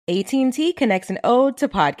AT&T connects an ode to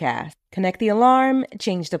podcasts. Connect the alarm,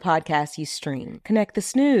 change the podcast you stream. Connect the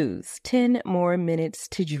snooze, 10 more minutes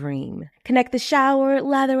to dream. Connect the shower,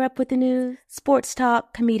 lather up with the news, sports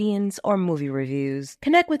talk, comedians, or movie reviews.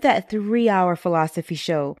 Connect with that 3-hour philosophy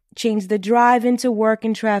show. Change the drive into work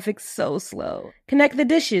and traffic so slow. Connect the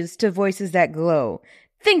dishes to voices that glow.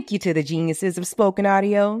 Thank you to the geniuses of spoken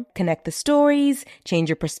audio. Connect the stories, change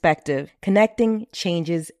your perspective. Connecting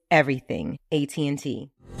changes everything.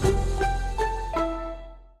 AT&T.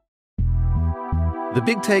 The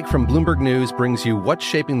Big Take from Bloomberg News brings you what's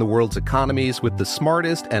shaping the world's economies with the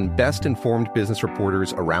smartest and best-informed business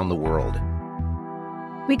reporters around the world.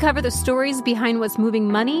 We cover the stories behind what's moving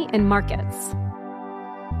money and markets,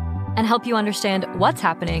 and help you understand what's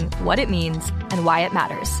happening, what it means, and why it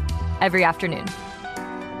matters every afternoon.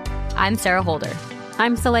 I'm Sarah Holder.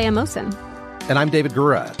 I'm Saleha Mohsin. And I'm David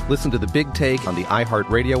Gura. Listen to The Big Take on the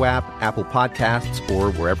iHeartRadio app, Apple Podcasts,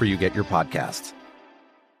 or wherever you get your podcasts.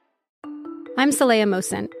 I'm Saleha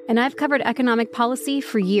Mohsin, and I've covered economic policy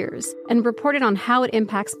for years and reported on how it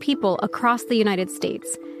impacts people across the United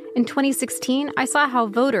States. In 2016, I saw how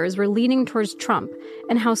voters were leaning towards Trump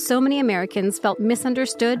and how so many Americans felt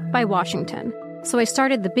misunderstood by Washington. So I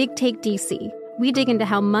started The Big Take DC. We dig into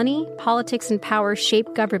how money, politics, and power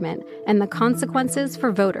shape government and the consequences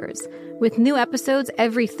for voters. With new episodes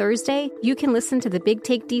every Thursday, you can listen to The Big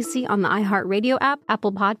Take DC on the iHeartRadio app,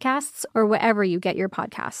 Apple Podcasts, or wherever you get your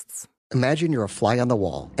podcasts. Imagine you're a fly on the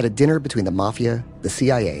wall at a dinner between the mafia, the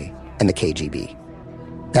CIA, and the KGB.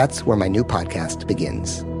 That's where my new podcast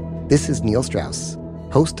begins. This is Neil Strauss,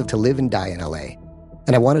 host of To Live and Die in LA.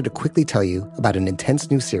 And I wanted to quickly tell you about an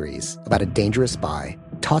intense new series about a dangerous spy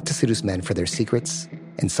taught to seduce men for their secrets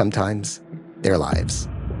and sometimes their lives.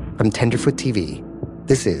 From Tenderfoot TV,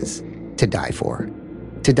 this is To Die For.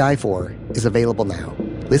 To Die For is available now.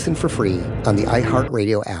 Listen for free on the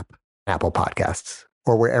iHeartRadio app, Apple Podcasts,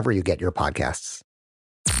 or wherever you get your podcasts.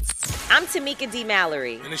 I'm Tamika D.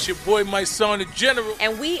 Mallory. And it's your boy, my son, the General.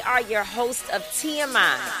 And we are your hosts of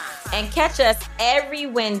TMI. And catch us every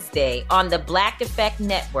Wednesday on the Black Effect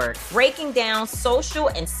Network, breaking down social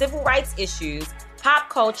and civil rights issues, pop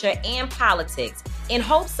culture, and politics in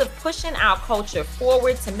hopes of pushing our culture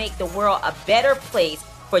forward to make the world a better place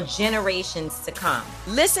for generations to come.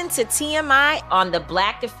 Listen to TMI on the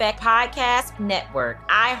Black Effect Podcast Network,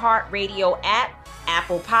 iHeartRadio app,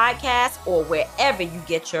 Apple Podcasts, or wherever you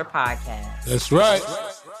get your podcasts. That's right.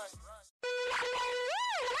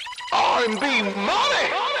 R&B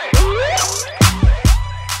money.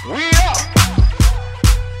 We up.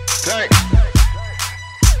 Tank.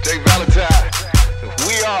 Jay Valentine.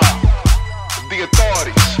 We are the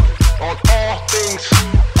authorities on all things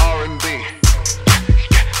R&B.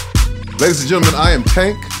 Ladies and gentlemen, I am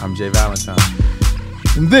Tank. I'm Jay Valentine.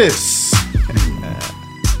 And this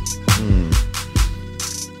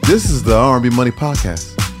is the R&B Money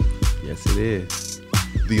Podcast. Yes, it is.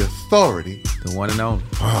 The authority. The one and only.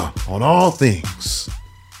 On all things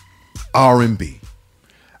R&B.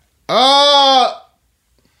 As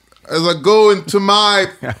I go into my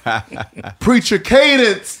preacher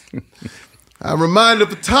cadence, I'm reminded of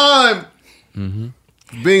the time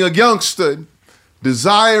being a youngster,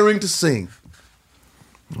 desiring to sing,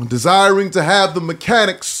 desiring to have the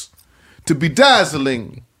mechanics to be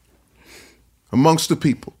dazzling amongst the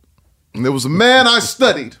people. And there was a man I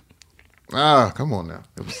studied. Come on now.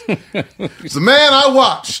 It was a man I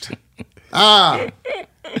watched. My.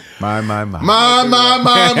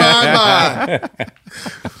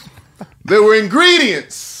 There were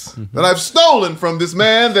ingredients that I've stolen from this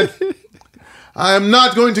man that I am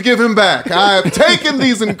not going to give him back. I have taken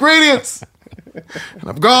these ingredients and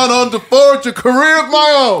I've gone on to forge a career of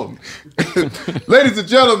my own. Ladies and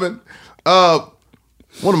gentlemen,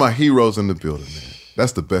 one of my heroes in the building, man.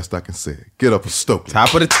 That's the best I can say. Get up a Stokley.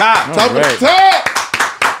 Top of the top. Top of the top.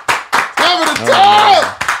 Top of the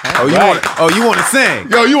top. You want to sing?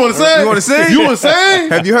 Yo, you want to sing? You want to sing? You want to sing?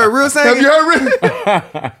 Have you heard real singing? Have you heard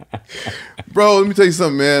real? Bro, let me tell you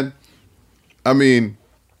something, man. I mean,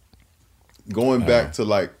 going back to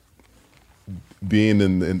like being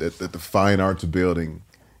at the Fine Arts Building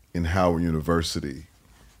in Howard University,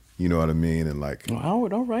 you know what I mean, and like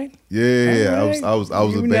Howard, all right. Yeah, all right. I was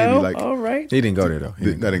a baby, like all right. He didn't go there though. I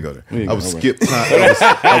didn't go there. I would skip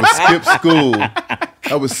school.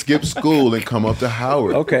 I would skip school and come up to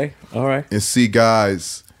Howard. Okay, all right. And see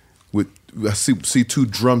guys see two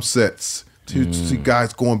drum sets. See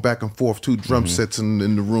guys going back and forth, two drum sets in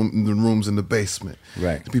the rooms in the basement.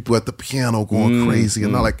 Right. People at the piano going crazy,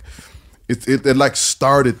 and I like it like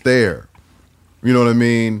started there. You know what I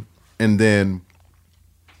mean? And then,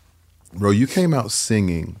 bro, you came out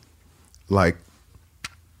singing like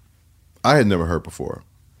I had never heard before.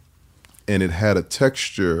 And it had a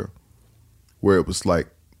texture where it was like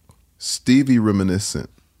Stevie reminiscent,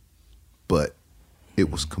 but it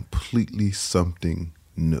was completely something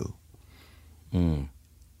new.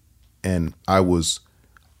 And I was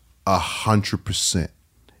 100%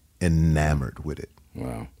 enamored with it.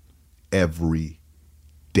 Wow. Every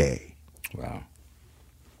day. Wow.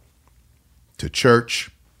 To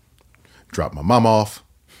church, drop my mom off.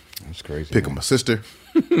 That's crazy. Pick up my sister,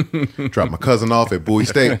 drop my cousin off at Bowie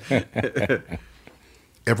State.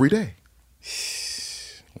 Every day.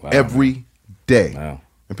 Wow, every day. Wow.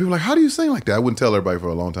 And people are like, how do you sing like that? I wouldn't tell everybody for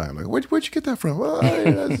a long time. Like, where'd you get that from? Well,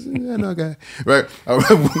 no guy. Right?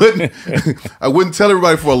 I wouldn't tell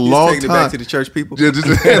everybody for a long Taking time. it back to the church people.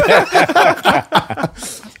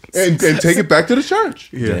 and take it back to the church.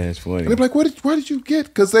 Yeah, it's funny. And they're like, where did you get?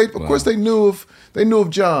 Because of course they knew of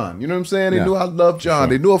John. You know what I'm saying? They knew I loved John.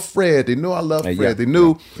 Sure. They knew of Fred. They knew I loved Fred. Yeah. They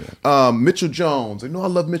knew Mitchell Jones. They knew I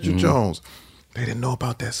loved Mitchell Jones. They didn't know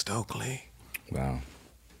about that Stokley. Wow.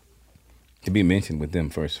 To be mentioned with them,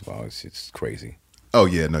 first of all, it's crazy. Oh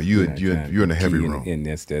yeah, no, you're in a heavy room. And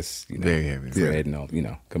that's very heavy. Fred and all,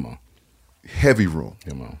 come on. Heavy room.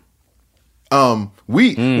 Come on.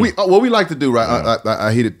 What we like to do, right?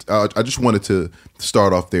 I hate it. I just wanted to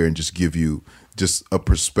start off there and just give you just a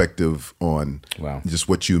perspective on just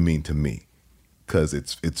what you mean to me, because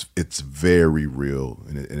it's very real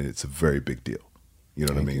and it's a very big deal. You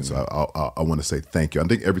know what I mean? So I want to say thank you. I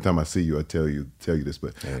think every time I see you, I tell you this,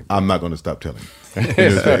 but I'm not going to stop telling you.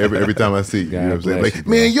 Every time I see you, you know what I'm saying? Like,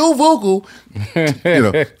 man, your vocal. I'm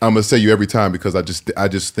going to say you every time because I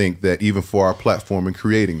just think that even for our platform and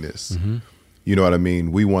creating this, you know what I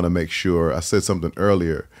mean? We want to make sure. I said something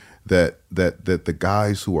earlier that the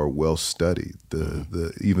guys who are well studied,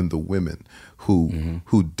 even the women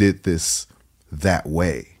who did this that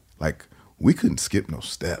way, like we couldn't skip no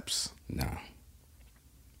steps. No.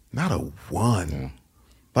 Not a one. Yeah.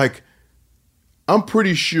 Like, I'm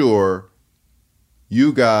pretty sure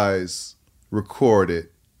you guys recorded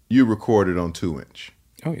on 2-inch.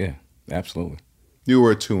 Oh, yeah. Absolutely. You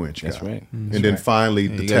were a 2-inch guy. That's right. And then finally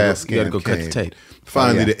the task came. You got to go cut the tape.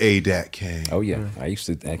 Finally the ADAT came. Oh, yeah. I used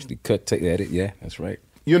to actually cut tape at it. Yeah, that's right.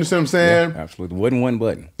 You understand what I'm saying? Yeah, absolutely. It wasn't one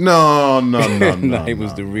button. No. It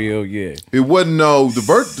was the real, It wasn't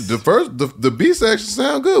the B section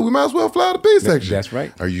sound good. We might as well fly the B section. That's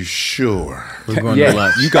right. Are you sure? We're going to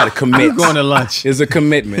lunch. You got to commit. We're going to lunch. It's a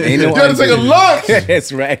commitment. Ain't no you got to take a lunch.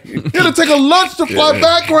 That's right. You got to take a lunch to fly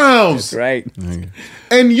backgrounds. That's right.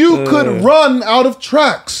 And you could run out of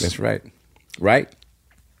tracks. That's right. Right?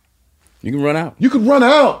 You can run out. You could run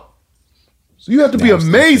out. So you have to be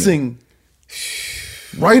amazing.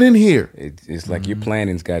 Right in here. It's like your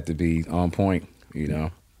planning's got to be on point,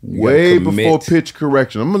 Way before pitch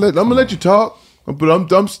correction. I'm gonna let you talk, but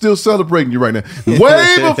I'm still celebrating you right now.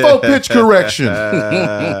 Way before pitch correction.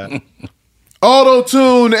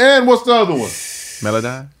 Auto-tune and what's the other one?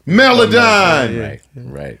 Melodyne.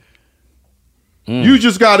 Right. You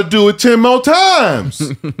just got to do it 10 more times.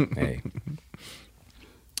 Hey.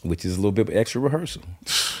 Which is a little bit of extra rehearsal.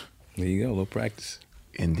 There you go, a little practice.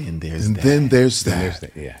 And then there's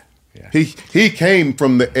that. Yeah. He came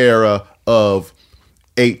from the era of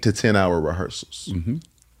 8 to 10 hour rehearsals. Mm-hmm.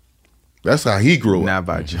 That's how he grew up. Not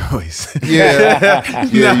by choice. Yeah.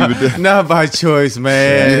 Not by choice,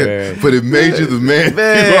 man. Yeah, but it made you the man.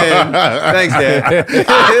 Thanks, Dad.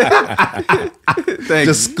 Thanks.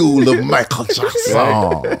 The school of Michael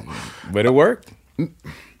Jackson. But it worked.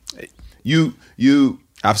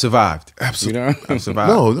 I've survived. Absolutely. I've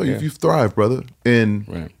survived. No, you've thrived, brother. And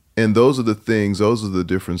those are the things, those are the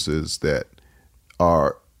differences that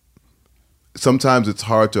are, sometimes it's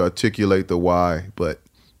hard to articulate the why, but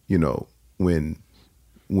when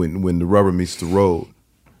the rubber meets the road,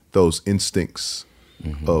 those instincts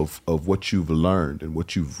of what you've learned and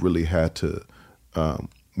what you've really had to,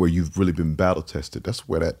 where you've really been battle tested, that's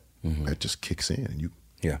where that just kicks in and you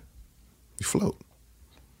float.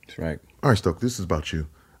 That's right. All right, Stoke, this is about you.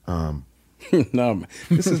 No,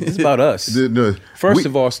 this is about us. First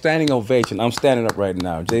of all, standing ovation. I'm standing up right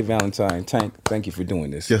now. Jay Valentine, Tank, thank you for doing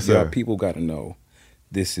this. Yes, sir. People got to know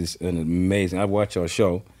this is an amazing. I watch your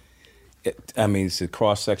show. It's a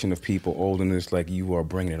cross section of people older than this. Like you are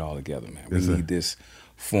bringing it all together, man. We need this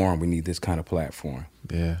forum. We need this kind of platform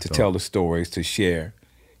to tell the stories, to share,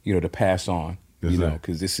 to pass on.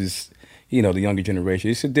 Because this is, the younger generation.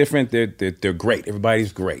 It's a different. They're great.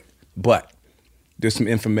 Everybody's great, but there's some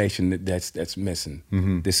information that's missing.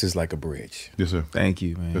 Mm-hmm. This is like a bridge. Yes, sir. Thank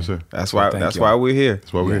you, man. Yes, sir. That's why we're here.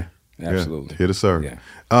 That's why we're here. Absolutely. Here to serve. Yeah.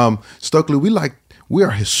 Stokley, we are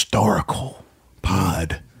a historical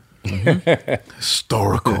pod.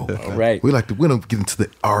 Historical. Right. We don't get into the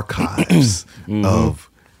archives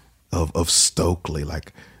of Stokley,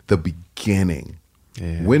 like the beginning.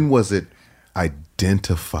 Yeah. When was it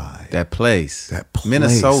identified? That place.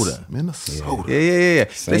 Minnesota. Yeah.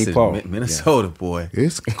 St. Paul. Minnesota, boy.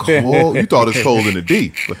 It's cold. You thought it's cold in the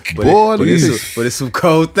deep. But Boy, it's some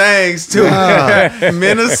cold things, too.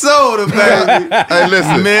 Minnesota, baby. Hey,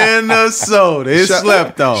 listen. Minnesota. It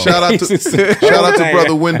slept on. Shout out to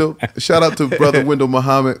Brother Wendell. Shout out to Brother Wendell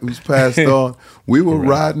Muhammad, who's passed on. We were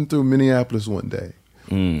riding through Minneapolis one day,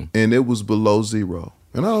 and it was below zero.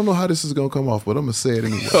 And I don't know how this is gonna come off, but I'm gonna say it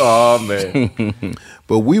anyway. Oh man!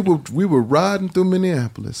 But we were riding through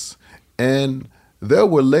Minneapolis, and there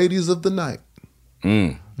were ladies of the night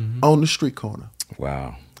on the street corner.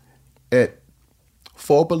 Wow! At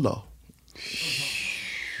 4 below,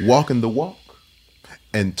 walking the walk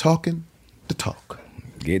and talking the talk,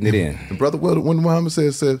 getting it in. And Brother Wendell Muhammad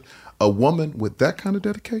says a woman with that kind of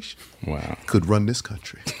dedication, could run this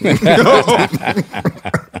country.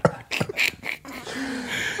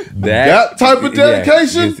 That type of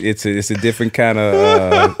dedication? Yeah, it's a different kind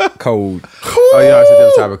of code. Oh yeah, it's a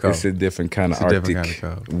different type of code. It's a different kind of Arctic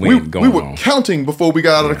wind going on. We were counting before we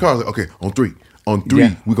got out of the car. Like, okay, on three,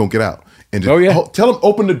 we're going to get out. And just, tell them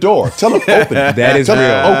open the door. Tell them open. That is real.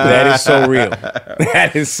 That is so real.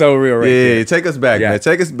 That is so real right there. Take us back, man.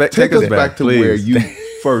 Take us back to where you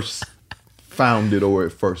first found it or where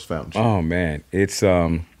it first found you. Oh man, it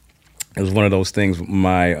was one of those things.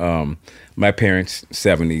 My parents,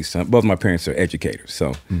 70s, both my parents are educators.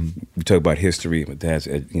 So we talk about history. My dad's,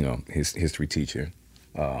 his history teacher.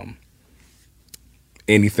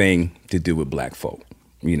 Anything to do with black folk,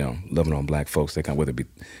 loving on black folks, that kind of, whether it be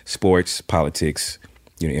sports, politics,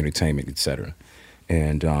 entertainment, etc.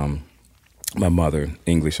 And my mother,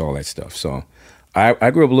 English, all that stuff. So I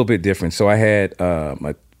grew up a little bit different. So I had,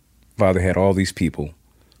 my father had all these people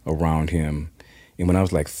around him. And when I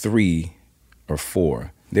was like 3 or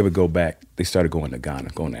 4, they would go back. They started going to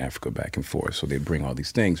Ghana, going to Africa back and forth. So they'd bring all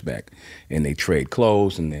these things back, and they trade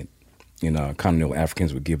clothes, and then, continental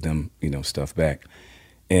Africans would give them, stuff back.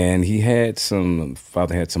 And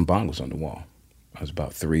father had some bongos on the wall. I was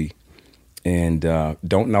about 3, and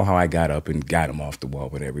don't know how I got up and got them off the wall.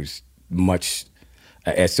 Whatever. It's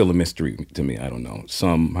still a mystery to me. I don't know.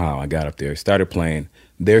 Somehow I got up there, started playing.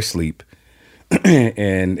 They're asleep,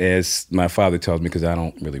 and as my father tells me, because I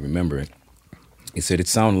don't really remember it. He said it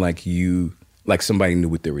sounded like somebody knew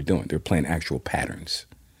what they were doing. They were playing actual patterns.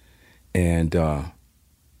 And he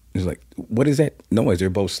was like, what is that noise? They're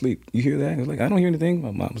both asleep. You hear that? He was like, I don't hear anything.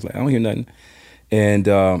 My mom was like, I don't hear nothing. And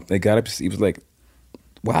they got up. He was like,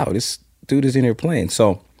 wow, this dude is in here playing.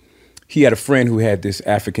 So he had a friend who had this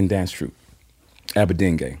African dance troupe,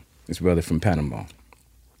 Aberdeen, his brother from Panama.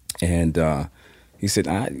 And he said,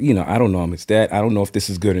 I don't know him. It's that. I don't know if this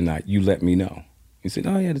is good or not. You let me know. He said,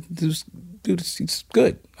 oh, yeah, dude, it's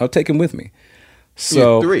good. I'll take him with me.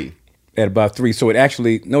 So 3. At about 3. So it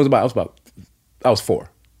actually, I was 4.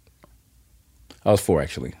 I was 4,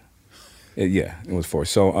 actually. It was 4.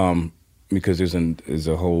 So because there's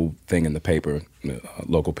a whole thing in the paper,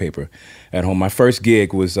 local paper at home. My first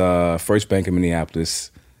gig was First Bank in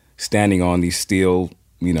Minneapolis, standing on these steel,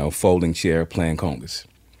 folding chair playing congas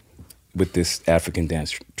with this African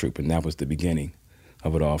dance troupe. And that was the beginning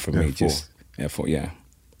of it all for me. Just F4, yeah.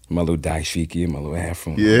 My little daishiki and my little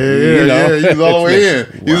afro. Yeah, he's all the way in.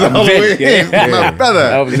 He's all the way in. My brother.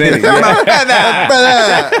 I was in it.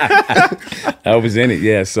 I was in it,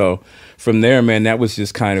 yeah. So from there, man, that was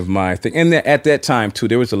just kind of my thing. And at that time, too,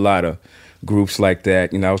 there was a lot of groups like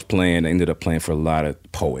that. I ended up playing for a lot of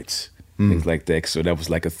poets. Things like that. So that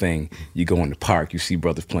was like a thing. You go in the park, you see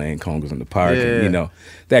brothers playing congas in the park, and,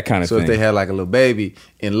 that kind of thing. So if they had like a little baby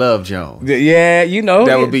in Love Jones. Yeah,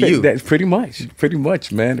 that would be you. That's pretty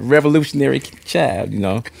much, man. Revolutionary child,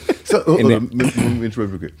 So let me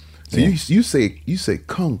interrupt real quick. So you say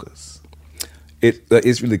congas.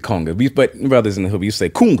 It's really conga. But brothers in the hood, you say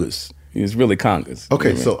kungas. It's really congas.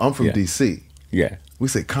 Okay, so I'm from DC. Yeah. We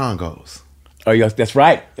say Congos. Oh, yes, that's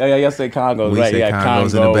right. Yeah, say Congos. We say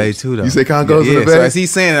Congos in the Bay too, though. You say Congos in the Bay? So as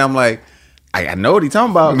he's saying it, I'm like, I know what he's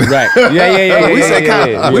talking about. Right. Yeah. We say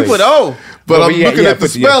Congos. We put O. But I'm looking at the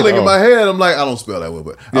spelling in my head. I'm like, I don't spell that way,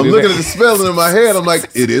 but I'm looking at the spelling in my head. I'm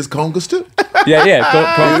like, it is congas too. Yeah.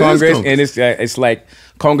 Congas, and it's like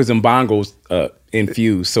congas and bongos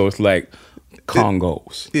infused. So it's like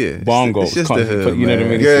Congos. Yeah. Bongos. It's just the hood, you know what I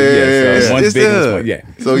mean? Yeah. So one's big and one, yeah.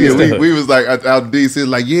 So yeah, we was like out in DC,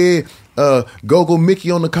 like, Go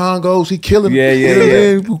Mickey on the Congos, he killing.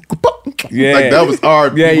 Yeah. Like that was our.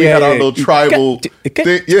 We had our little tribal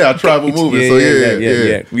thing. Yeah, our tribal movement. So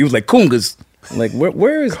yeah. We was like Kungas. Like,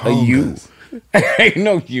 where is a U? Ain't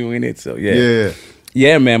no U in it. So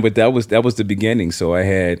yeah, man. But that was the beginning. So I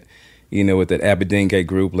had, with that Aberdeen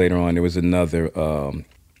group. Later on, there was another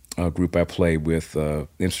group I played with,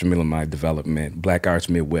 instrumental in my development, Black Arts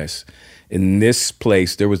Midwest. In this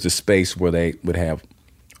place, there was a space where they would have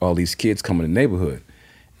all these kids come in the neighborhood,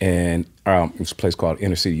 and it was a place called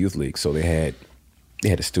Inner City Youth League. So they had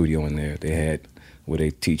a studio in there. They had where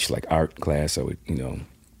they teach like art class. I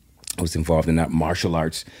was involved in that, martial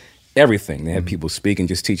arts, everything. They had people speaking,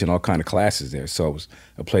 just teaching all kind of classes there. So it was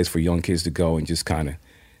a place for young kids to go and just kind of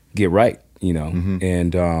get right,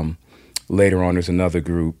 And later on, there's another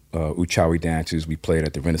group, Uchawi dancers. We played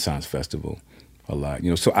at the Renaissance Festival a lot,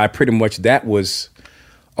 So I pretty much, that was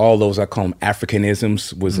all those, I call them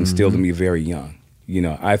Africanisms, was instilled in me very young.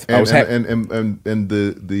 I was and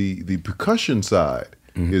the percussion side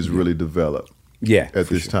is really developed. Yeah, at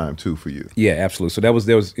this time too for you. Yeah, absolutely. So that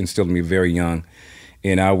was instilled in me very young,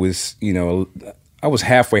 and I was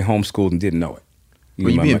halfway homeschooled and didn't know it. Were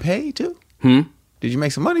you being paid too? Did you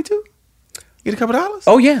make some money too? Get a couple dollars?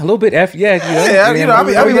 Oh yeah, a little bit. I be wanting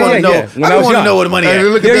to know. I want to know where the money is.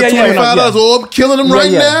 Look at that $25. Oh, I'm killing them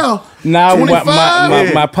right now. Now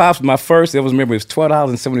my pops, my first, it was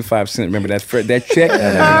 $12.75. Remember that check? I'll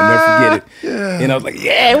never forget it. Yeah. And I was like,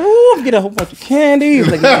 I'm get a whole bunch of candy.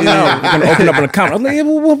 Like, we're gonna open up an account. I was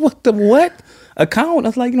like, what? Account? I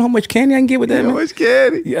was like, how much candy I can get with that? How much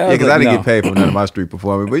candy? Yeah, because I didn't get paid for none of my street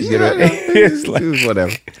performing, but it's like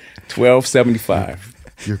whatever. $12.75.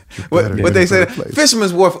 What they say,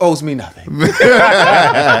 Fisherman's Wharf owes me nothing.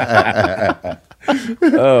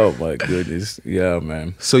 Oh my goodness, yeah,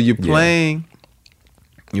 man. So you're playing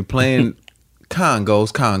congas.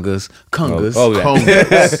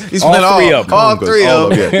 He's playing all three of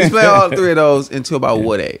them. He's playing all three of those until about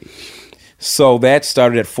what age? So that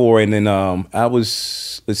started at 4, and then I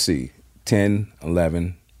was 10,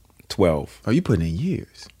 11, 12. Oh, you putting in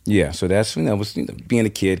years. Yeah, so that's was being a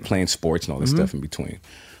kid, playing sports and all that stuff in between,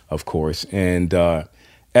 of course. And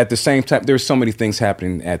at the same time, there's so many things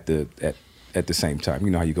happening at the same time. You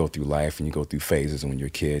know how you go through life and you go through phases when you're a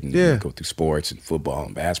kid, and you go through sports and football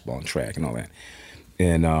and basketball and track and all that.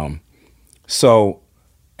 And so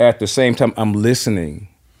at the same time, I'm listening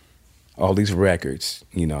all these records.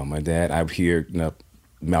 My dad, I'd hear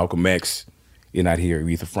Malcolm X, and I'd hear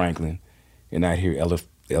Aretha Franklin, and I'd hear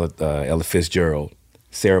Ella Fitzgerald,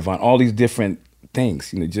 Sarah Vaughan, all these different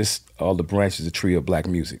things, just all the branches of the tree of black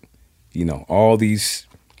music, all these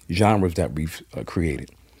genres that we've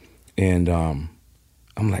created. And I'm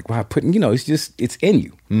like, wow, it's in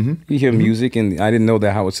you. You hear music, and I didn't know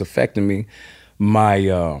that how it's affecting me. My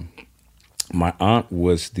aunt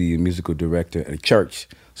was the musical director at a church,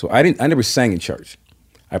 so I never sang in church.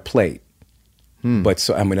 I played, but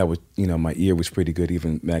so I was, my ear was pretty good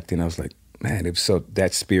even back then. I was like, man, that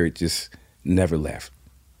spirit just never left.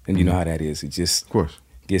 And you know how that is. It just, of course,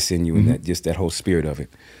 gets in you, and that whole spirit of it.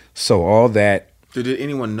 So all that. So did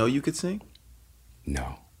anyone know you could sing?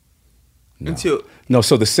 No.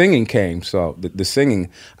 So the singing came. So the singing,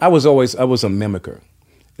 I was a mimicker.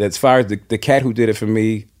 As far as the cat who did it for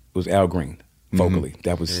me was Al Green, vocally.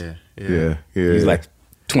 That was He's like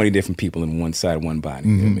 20 different people in one side of one body.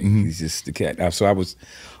 You know what I mean? He's just the cat. So I was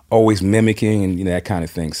always mimicking and that kind of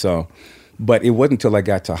thing. So, but it wasn't until I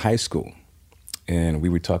got to high school. And we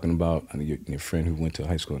were talking about your friend who went to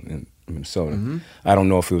high school in Minnesota. I don't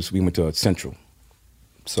know if we went to Central.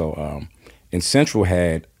 So, and Central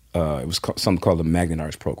had, it was something called the Magnet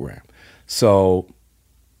Arts program. So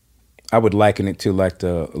I would liken it to like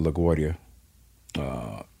the LaGuardia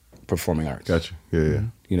performing arts. Gotcha.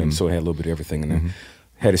 Yeah. So it had a little bit of everything in there.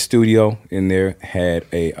 Had a studio in there, had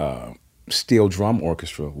a steel drum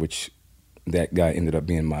orchestra, which that guy ended up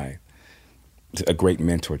being a great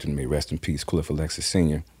mentor to me, rest in peace, Cliff Alexis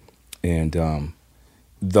Sr. And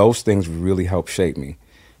those things really helped shape me.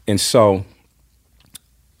 And so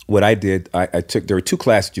what I did, there were 2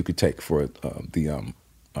 classes you could take for the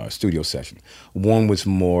studio session. One was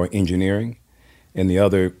more engineering, and the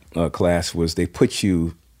other class was they put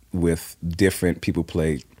you with different people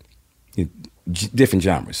played different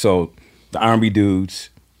genres. So the R&B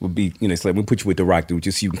dudes would be, it's like we put you with the rock dudes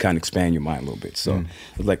just so you can kind of expand your mind a little bit. So it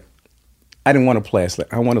was like, I didn't want to play.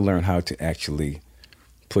 I want to learn how to actually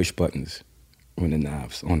push buttons on the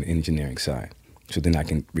knobs on the engineering side, so then I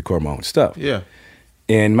can record my own stuff. Yeah.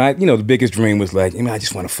 And my, the biggest dream was like, I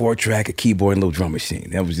just want a 4-track, a keyboard, and a little drum machine.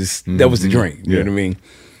 That was just, that was the dream. You know what I mean?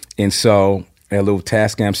 And so I had a little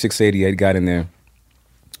Tascam 688, got in there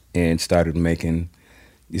and started making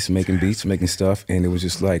beats, making stuff. And it was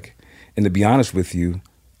just like, and to be honest with you,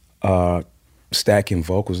 stacking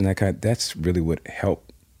vocals and that's really what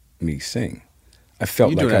helped me sing. I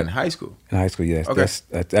felt you like doing that in high school. In high school, yes. Okay.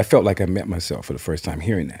 I felt like I met myself for the first time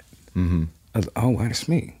hearing that. Mm-hmm. I was, oh, wow, that's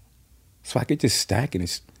me. So I could just stack it.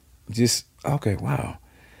 It's just, okay, wow.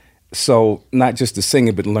 So not just the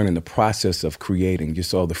singing, but learning the process of creating,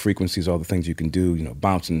 just all the frequencies, all the things you can do,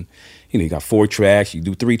 bouncing. You got 4 tracks, you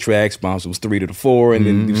do 3 tracks, bounce was 3 to the 4, and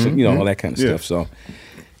then do some, all that kind of stuff. So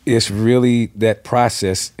it's really, that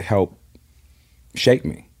process helped shape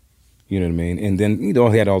me. You know what I mean? And then,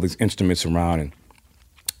 I had all these instruments around, and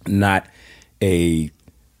not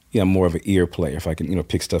more of an ear player, if I can,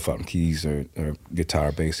 pick stuff out in keys or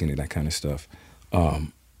guitar, bass, any of that kind of stuff.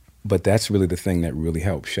 But that's really the thing that really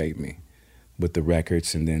helped shape me with the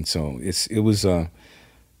records. And then, so it was an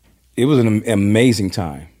amazing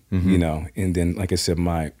time, And then, like I said,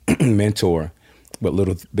 my mentor, what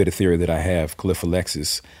little bit of theory that I have, Cliff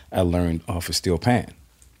Alexis, I learned off of steel pan,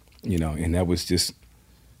 and that was just,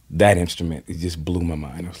 that instrument, it just blew my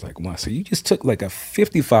mind. I was like, wow, so you just took like a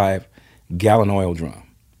 55-gallon oil drum,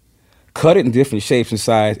 cut it in different shapes and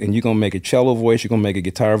sizes, and you're going to make a cello voice, you're going to make a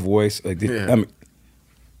guitar voice. I mean,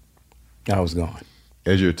 I was gone.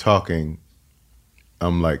 As you're talking,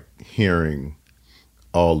 I'm like hearing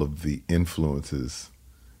all of the influences.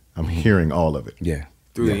 I'm hearing all of it. Yeah.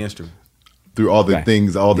 Through the instrument. Through all the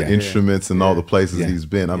things, all the instruments and all the places he's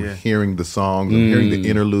been. I'm hearing the songs. I'm hearing the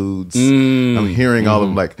interludes. I'm hearing all of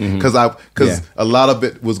them, like, because a lot of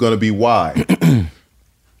it was going to be why.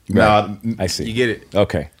 Now, I see. You get it.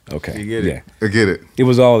 Okay. You get it. Yeah. I get it. It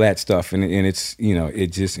was all that stuff, and it's, it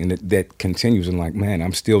just, and that continues, and like, man,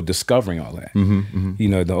 I'm still discovering all that.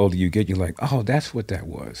 The older you get, you're like, oh, that's what that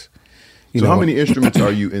was. So how many instruments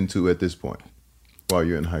are you into at this point while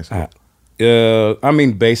you're in high school?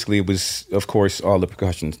 Basically it was, of course, all the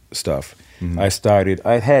percussion stuff. I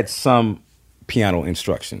had some piano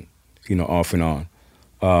instruction, off and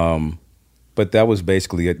on. But that was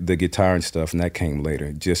basically the guitar and stuff, and that came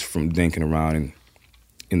later, just from dinking around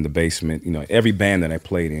in the basement. Every band that I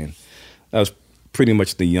played in, I was pretty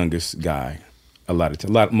much the youngest guy.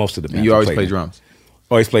 Most of the bands. You always play drums.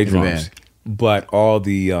 Always played drums. But all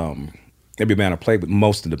the every band I played with,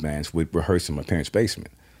 most of the bands would rehearse in my parents' basement.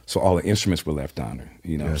 So all the instruments were left down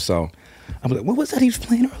there, So I'm like, what was that he was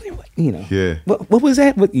playing earlier? What was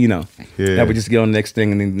that? I would just get on the next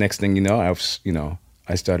thing, and then the next thing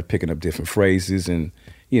I started picking up different phrases, and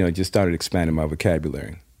just started expanding my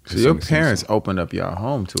vocabulary. So your parents opened up your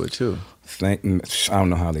home to it too. I don't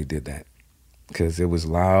know how they did that, because it was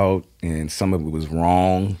loud and some of it was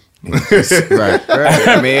wrong. Right.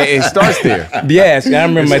 I mean, it starts there. Yes, I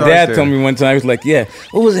remember my dad told me one time, he was like, yeah,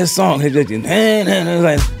 what was that song? And I was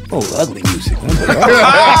like, oh, ugly music. I was like,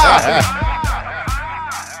 oh.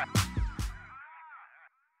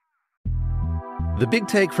 The Big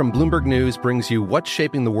Take from Bloomberg News brings you what's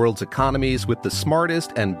shaping the world's economies with the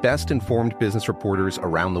smartest and best-informed business reporters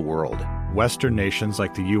around the world. Western nations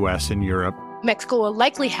like the U.S. and Europe. Mexico will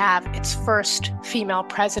likely have its first female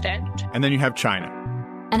president. And then you have China.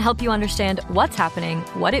 And help you understand what's happening,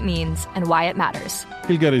 what it means, and why it matters.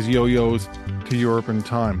 He'll get his yo-yos to Europe in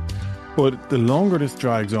time. But the longer this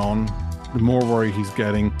drags on, the more worry he's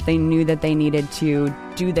getting. They knew that they needed to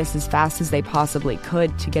do this as fast as they possibly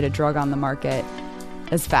could to get a drug on the market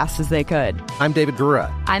as fast as they could. I'm David Gura.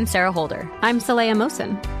 I'm Sarah Holder. I'm Saleha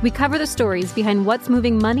Mohsen. We cover the stories behind what's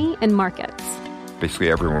moving money and markets.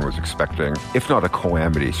 Basically, everyone was expecting, if not a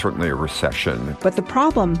calamity, certainly a recession. But the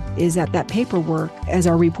problem is that paperwork, as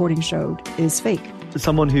our reporting showed, is fake. As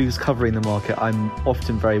someone who's covering the market, I'm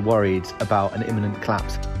often very worried about an imminent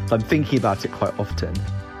collapse. So I'm thinking about it quite often.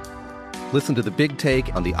 Listen to The Big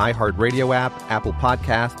Take on the iHeartRadio app, Apple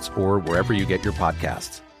Podcasts, or wherever you get your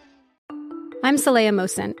podcasts. I'm Saleha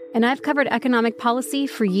Mohsen, and I've covered economic policy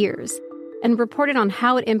for years and reported on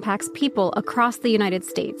how it impacts people across the United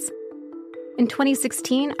States. In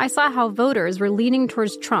 2016, I saw how voters were leaning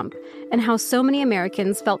towards Trump and how so many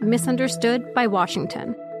Americans felt misunderstood by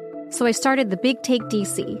Washington. So I started the Big Take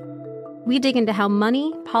DC. We dig into how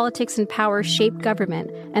money, politics, and power shape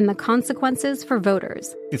government and the consequences for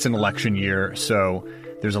voters. It's an election year, so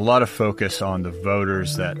there's a lot of focus on the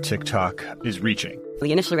voters that TikTok is reaching.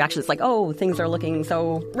 The initial reaction is like, oh, things are looking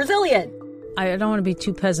so resilient. I don't want to be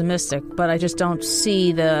too pessimistic, but I just don't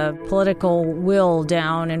see the political will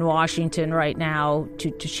down in Washington right now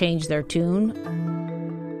to change their tune.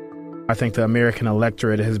 I think the American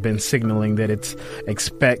electorate has been signaling that it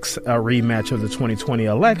expects a rematch of the 2020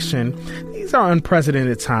 election. These are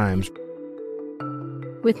unprecedented times.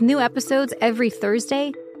 With new episodes every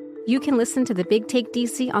Thursday, you can listen to the Big Take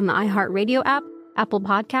DC on the iHeartRadio app, Apple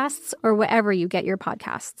Podcasts, or wherever you get your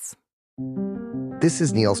podcasts. This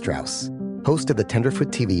is Neil Strauss, host of the Tenderfoot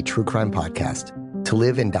TV True Crime Podcast, To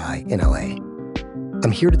Live and Die in L.A.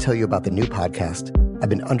 I'm here to tell you about the new podcast I've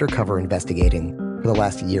been undercover investigating for the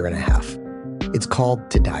last year and a half. It's called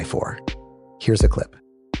To Die For. Here's a clip.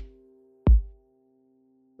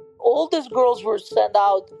 All these girls were sent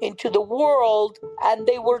out into the world and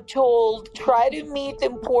they were told, try to meet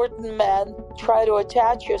important men, try to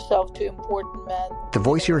attach yourself to important men. The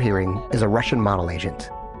voice you're hearing is a Russian model agent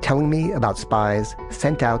telling me about spies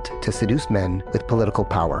sent out to seduce men with political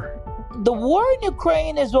power. The war in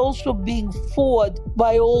Ukraine is also being fought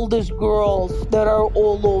by all these girls that are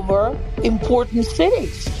all over important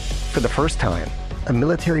cities. For the first time, a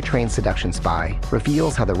military-trained seduction spy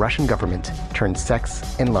reveals how the Russian government turned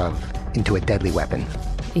sex and love into a deadly weapon.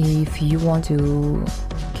 If you want to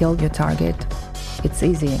kill your target, it's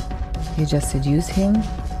easy. You just seduce him,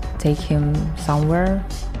 take him somewhere,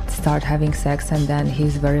 start having sex, and then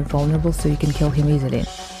he's very vulnerable, so you can kill him easily.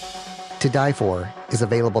 To Die For is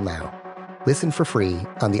available now. Listen for free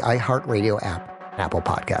on the iHeartRadio app, Apple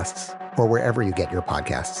Podcasts, or wherever you get your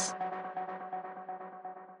podcasts.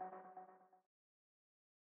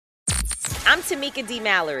 I'm Tamika D.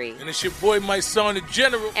 Mallory. And it's your boy, my son, the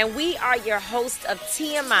General. And we are your hosts of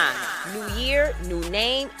TMI. New year, new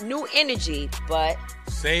name, new energy, but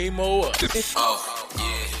same old us. Oh,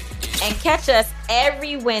 yeah. And catch us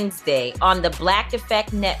every Wednesday on the Black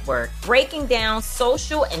Effect Network, breaking down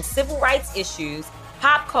social and civil rights issues,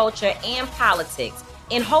 pop culture, and politics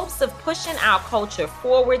in hopes of pushing our culture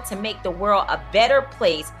forward to make the world a better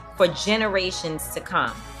place for generations to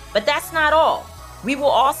come. But that's not all. We will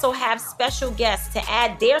also have special guests to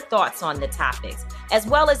add their thoughts on the topics, as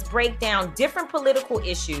well as break down different political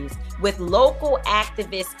issues with local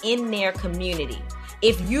activists in their community.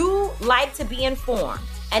 If you like to be informed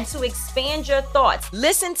and to expand your thoughts,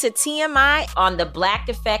 listen to TMI on the Black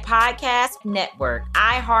Effect Podcast Network,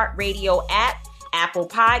 iHeartRadio app, Apple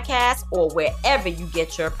Podcasts, or wherever you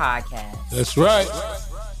get your podcasts. That's right.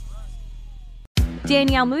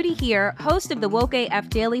 Danielle Moody here, host of the Woke AF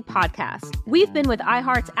Daily podcast. We've been with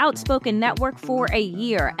iHeart's Outspoken Network for a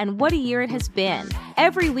year, and what a year it has been.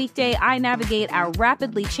 Every weekday, I navigate our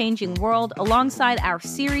rapidly changing world alongside our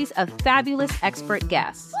series of fabulous expert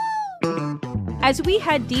guests. As we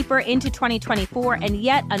head deeper into 2024 and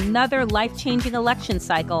yet another life-changing election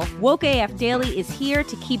cycle, Woke AF Daily is here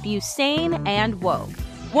to keep you sane and woke.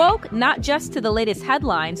 Woke not just to the latest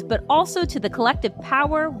headlines, but also to the collective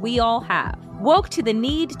power we all have. Woke to the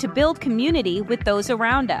need to build community with those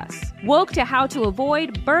around us. Woke to how to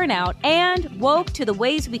avoid burnout, and woke to the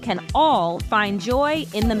ways we can all find joy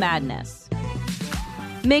in the madness.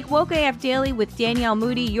 Make Woke AF Daily with Danielle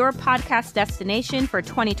Moody your podcast destination for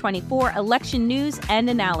 2024 election news and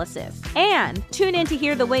analysis. And tune in to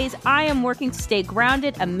hear the ways I am working to stay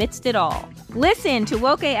grounded amidst it all. Listen to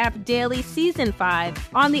Woke AF Daily Season 5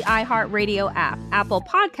 on the iHeartRadio app, Apple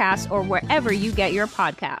Podcasts, or wherever you get your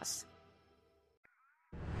podcasts.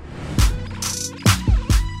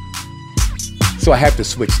 So I have to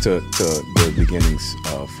switch to the beginnings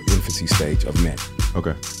of infancy stage of men.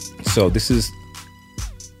 Okay. So this is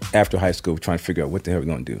after high school, trying to figure out what the hell we're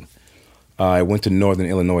going to do. I went to Northern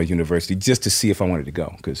Illinois University just to see if I wanted to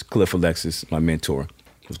go, because Cliff Alexis, my mentor,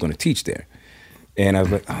 was going to teach there. And I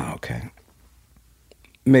was like, oh, okay.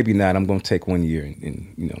 Maybe not. I'm going to take 1 year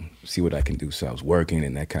and see what I can do. So I was working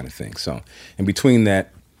and that kind of thing. So in between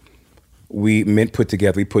that, we put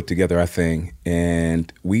together our thing,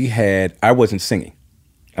 and I wasn't singing.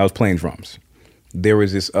 I was playing drums. There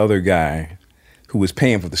was this other guy who was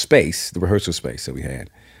paying for the space, the rehearsal space that we had,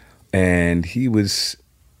 and he was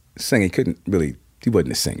singing. He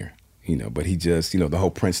wasn't a singer, but he just, the whole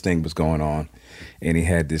Prince thing was going on, and he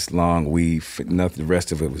had this long weave. Nothing, the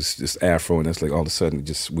rest of it was just afro, and that's like all of a sudden it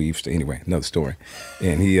just weaves. Anyway, another story.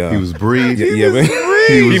 And he was breed. He was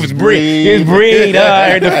breed. He was breed.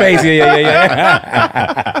 I heard the face.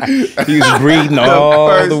 Yeah. He was breeding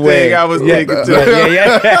all the way. Thing I was thinking too.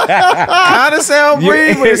 Kind of sound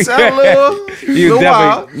breed, but it sound a little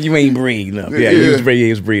wild. You ain't breed. No. Yeah, he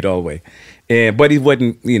was breed all the way. But he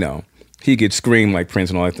wasn't, he could scream like Prince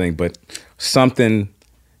and all that thing, but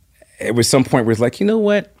it was some point where it's like, you know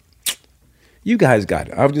what? You guys got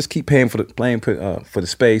it. I'll just keep paying for the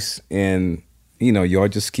space, and y'all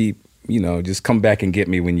just keep, just come back and get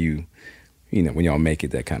me when when y'all make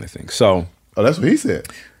it, that kind of thing. So, that's what he said.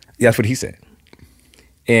 Yeah, that's what he said.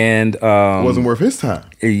 And it wasn't worth his time.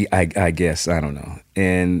 I guess, I don't know.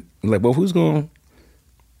 And I'm like, well, who's going to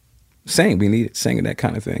sing? We need singing, that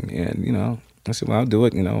kind of thing. And I said, well, I'll do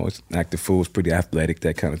it. It's Act the Fool, it's pretty athletic,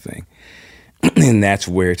 that kind of thing. And that's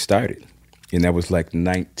where it started. And that was like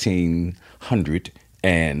 1900.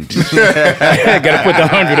 And I gotta put the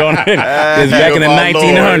 100 on it. It's back in the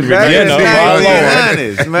 1900s, you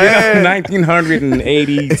know. Man.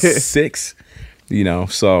 1986, you know.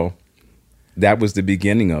 So that was the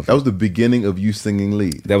beginning of it. That was the beginning of you singing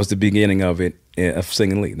lead. That was the beginning of it, of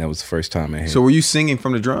singing lead. That was the first time I had. So were you singing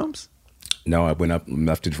from the drums? No, I went up and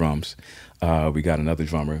left the drums. We got another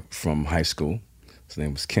drummer from high school. His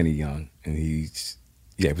name was Kenny Young, and he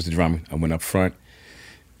was the drummer. I went up front.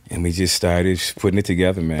 And we just started putting it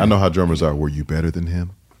together, man. I know how drummers are. Were you better than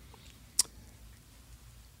him?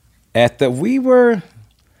 I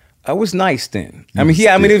was nice then.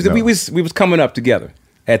 We was coming up together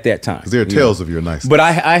at that time. Because there are tales of your nice. But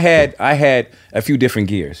I had a few different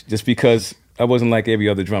gears, just because I wasn't like every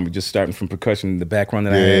other drummer, just starting from percussion, the background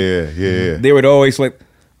that I had. Yeah. They would always like,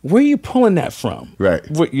 where are you pulling that from? Right.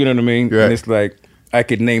 You know what I mean? Right. And it's like, I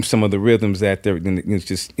could name some of the rhythms that it's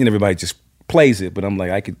just, everybody just plays it, but I'm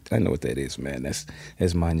like, I know what that is, man. That's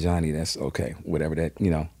Manjani. That's okay. Whatever that,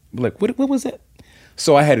 you know. Like, what was that?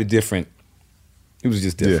 So I had it was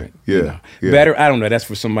just different. Yeah. Better, I don't know. That's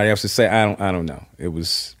for somebody else to say. I don't know. It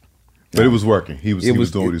was. But it was working. He was doing what he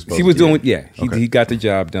was supposed to do. He was doing, yeah. He got the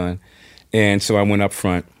job done. And so I went up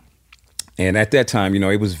front. And at that time, you know,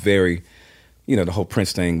 it was very, you know, the whole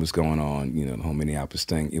Prince thing was going on, you know, the whole Minneapolis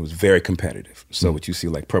thing. It was very competitive. So what you see,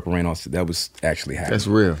 like Purple Rain, that was actually happening. That's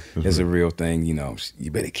real. It's a real thing, you know.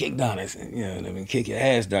 You better kick down it, you know, I mean, kick your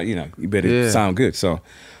ass down, you know. You better sound good. So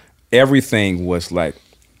everything was like,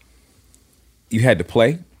 you had to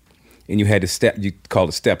play, and you had to step. You call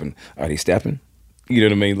it stepping. Are they stepping? You know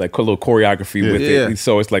what I mean? Like a little choreography with it.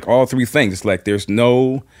 So it's like all three things. It's like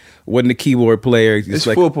wasn't a keyboard player. It's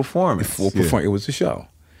like full performance. It was a show.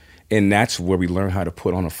 And that's where we learned how to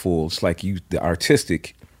put on a full. It's like the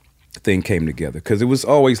artistic thing came together, because it was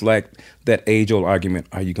always like that age-old argument: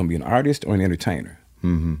 are you going to be an artist or an entertainer?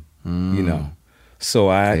 Mm-hmm. You know. So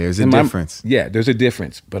there's a difference. There's a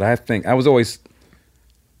difference. But I think I was always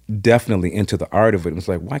definitely into the art of it. It was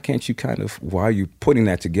like, why can't you while you're putting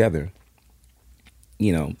that together,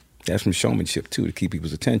 you know, have some showmanship too to keep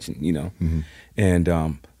people's attention, you know,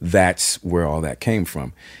 and that's where all that came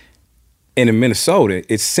from. And in Minnesota,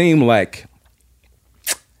 it seemed like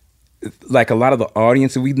a lot of the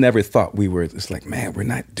audience, we never thought it's like, man, we're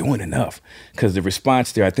not doing enough. Because the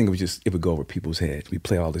response there, I think it would go over people's heads. We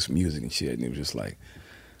play all this music and shit, and it was just like,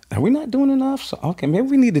 are we not doing enough? So, okay, maybe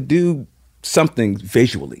we need to do something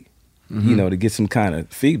visually, you know, to get some kind of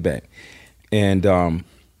feedback. And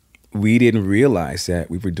we didn't realize that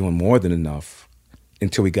we were doing more than enough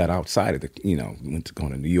until we got outside of we went to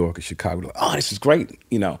going to New York or Chicago. Like, oh, this is great,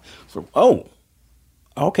 you know. So,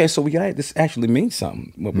 okay, so this actually means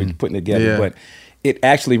something, what we're putting together. Yeah. But it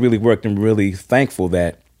actually really worked. I'm really thankful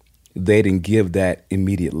that they didn't give that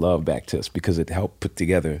immediate love back to us, because it helped put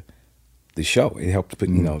together the show. It helped put,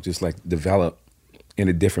 you know, just like develop in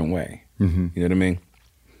a different way. You know what I mean?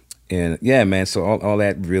 And yeah, man, so all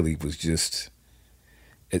that really was just,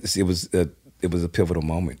 it was a pivotal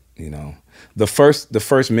moment, you know. The first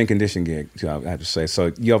Mint Condition gig, I have to say.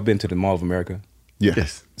 So y'all been to the Mall of America?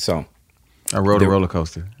 Yes. So I rode a roller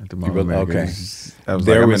coaster at the Mall of America. Okay.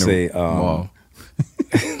 There was a mall.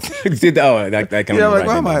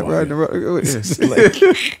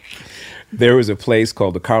 There was a place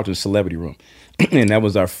called the Carlton Celebrity Room, and that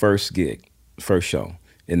was our first gig, first show,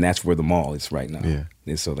 and that's where the mall is right now. Yeah.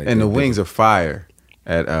 And so the Wings of Fire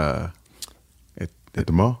at the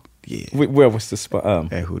mall. Yeah. Where was the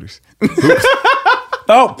spot? At Hooters.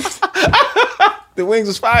 Oh. The Wings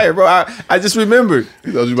was fire, bro. I just remembered.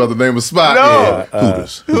 You thought you about the name of the spot? No. Yeah.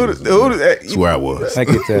 Hooters. That's where I was. I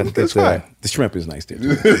get that. The shrimp is nice there.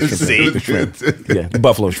 The shrimp. Yeah, the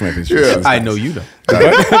buffalo shrimp is nice. I know you know.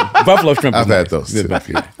 Buffalo shrimp is I've had those.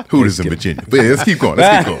 Hooters in Virginia. But yeah, let's keep going.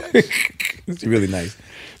 It's really nice.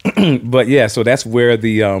 But yeah, so that's where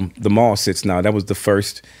the mall sits now. That was the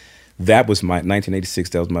first. That was my 1986.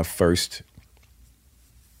 That was my first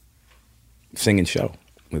singing show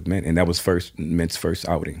with Mint, and that was Mint's first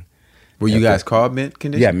outing. Were you guys called Mint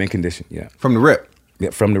Condition? Yeah, Mint Condition. Yeah, from the rip. Yeah,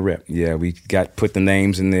 from the rip. Yeah, we put the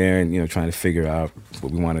names in there, and trying to figure out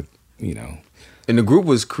what we wanted. And the group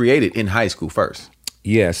was created in high school first.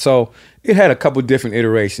 Yeah, so it had a couple different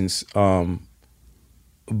iterations,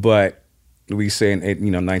 but we say in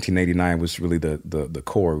 1989 was really the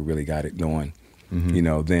core. We really got it going.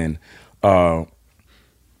 Mm-hmm. Then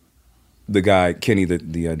the guy Kenny,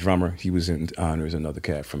 the drummer, he was in honors, another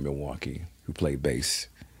cat from Milwaukee who played bass,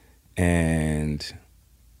 and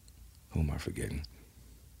who am I forgetting?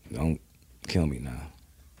 Don't kill me now.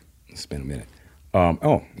 It's been a minute.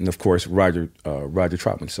 And of course Roger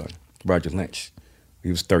Troutman's son, Roger Lynch. He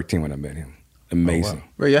was 13 when I met him. Amazing. Oh, wow.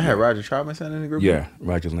 Well, y'all had Roger Troutman sitting in the group? Yeah,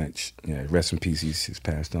 Roger Lynch. Yeah, rest in peace. He's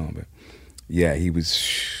passed on, but yeah, he was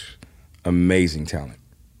amazing talent.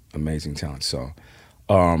 Amazing talent. So,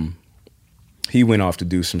 he went off to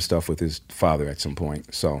do some stuff with his father at some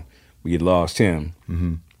point. So we had lost him,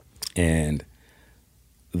 and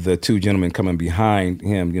the two gentlemen coming behind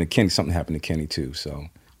him. Kenny. Something happened to Kenny too. So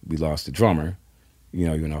we lost the drummer. He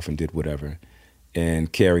went off and did whatever.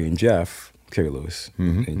 And Kerry Lewis,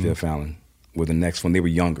 and Jeff Allen were the next one. They were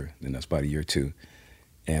younger than us, about a year or two.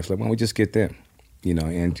 And it's like, why don't we just get them?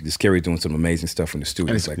 And just Kerry doing some amazing stuff in the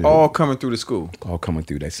studio. It's like all coming through the school. All coming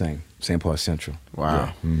through that St. Paul Central.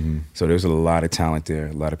 Wow. Yeah. So there's a lot of talent there,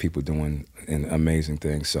 a lot of people doing amazing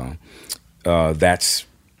things. So that's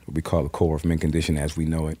what we call the core of Men Condition as we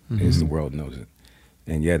know it, as the world knows it.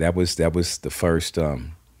 And yeah, that was the first.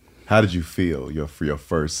 How did you feel for your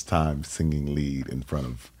first time singing lead in front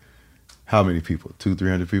of how many people?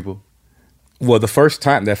 200-300 people? Well, the first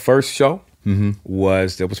time, that first show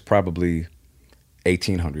was probably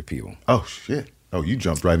 1,800 people. Oh shit! Oh, you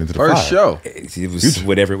jumped right into the first show. It was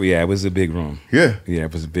whatever. Yeah, it was a big room. Yeah,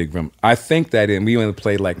 it was a big room. I think that we only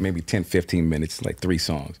played like maybe 10, 15 minutes, like 3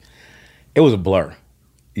 songs. It was a blur.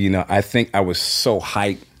 I think I was so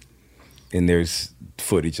hyped, and there's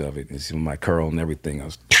footage of it. It's my curl and everything. I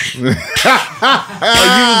was. You was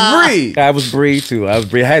Bree. I was Bree too. I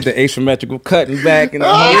had the asymmetrical cutting back and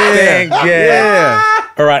the whole thing. Yeah.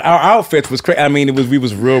 All right, our outfits was crazy. I mean, we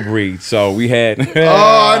was real Bree, so we had.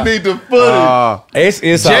 I need the footage.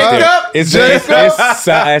 It's out there. It's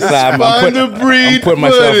outside. I'm putting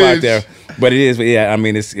myself out there. But it is, yeah. I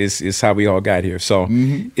mean, it's how we all got here. So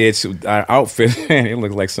it's our outfit. It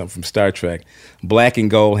looked like something from Star Trek. Black and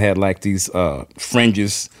gold had like these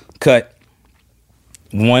fringes cut.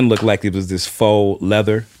 One looked like it was this faux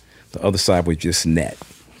leather. The other side was just net.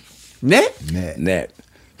 Net.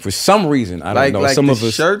 For some reason, I don't know. Like some the of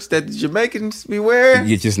us shirts that the Jamaicans be wearing.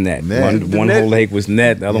 Yeah, just net. One whole leg was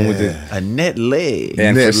net. The other one was a net leg.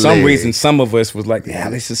 And for some reason, some of us was like, "Yeah,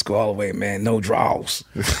 let's just go all the way, man. No draws."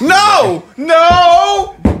 No.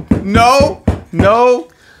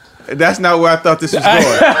 That's not where I thought this was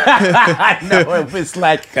going. No, it's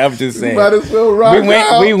like I'm just saying. You might as well rock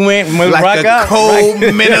out. We went like rock a out, cold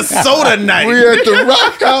Minnesota night. We had to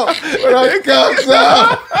rock out when I comes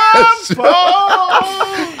out.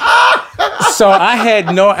 So I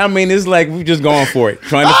had no. I mean, it's like we just going for it,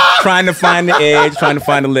 trying to find the edge, trying to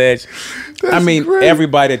find the ledge. That's great.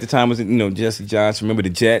 Everybody at the time was, Jesse Johnson. Remember the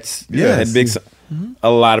Jets? Yeah, had big. A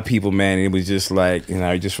lot of people, man. It was just like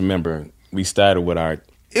I just remember we started with our.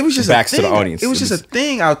 It was just backs a thing. to the audience. It was just a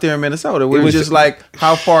thing out there in Minnesota. It was just like,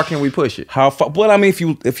 how far can we push it? How far? Well, I mean,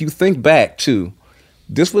 if you think back too,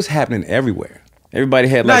 this was happening everywhere. Everybody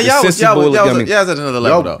had like y'all was at another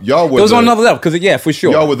level though. Y'all it was on another level because for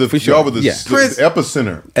sure. Y'all were the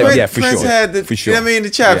epicenter. Prince had the for sure. The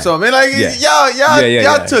chaps on, man. Like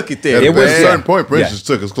y'all took it there. At a certain point, Prince just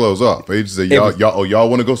took his clothes off. He just said, y'all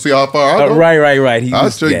want to go see how far I go? Right. I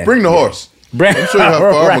said, bring the horse. I'm sure how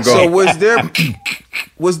far I'm going. So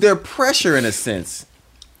was there pressure in a sense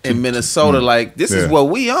in Minnesota? Like this is what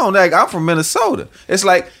we own. Like I'm from Minnesota. It's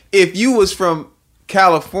like if you was from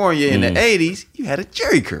California in the 80s, you had a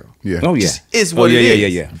Jerry curl. Yeah. Oh yeah. It's what it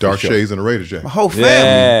is. Yeah. Dark shades and a Raider jacket. My whole family.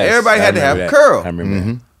 Everybody had to have curl. I remember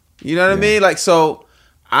that. You know what I mean? Like so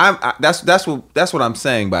that's what I'm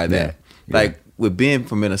saying by that. Yeah. Like with being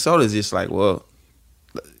from Minnesota is just like, well,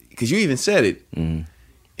 because you even said it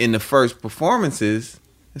in the first performances.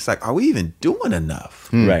 It's like, are we even doing enough?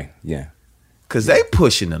 Right. Yeah. Because they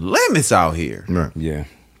pushing the limits out here. Right. Yeah.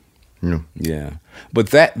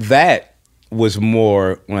 But that was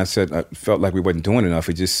more when I said I felt like we wasn't doing enough.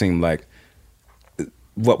 It just seemed like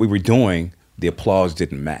what we were doing, the applause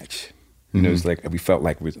didn't match. It's like we felt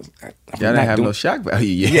like we. Y'all didn't have no shock value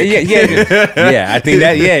yet. Yeah. I think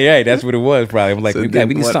that. Yeah. That's what it was. Probably. I'm like, we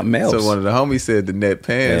need something else. So one of the homies said the net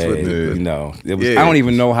pants. It was. I don't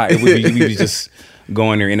even know how it would be. We was just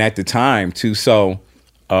going there, and at the time too. So,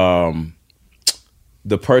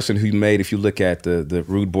 the person who made, if you look at the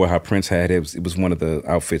Rude Boy, how Prince had it was one of the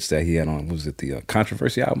outfits that he had on. Was it the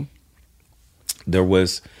Controversy album? There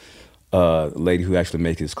was a lady who actually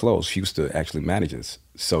made his clothes. She used to actually manage us,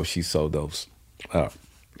 so she sold those,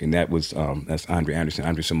 and that was that's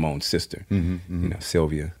Andre Simone's sister,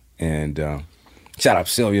 Sylvia, and shout out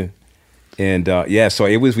Sylvia. And so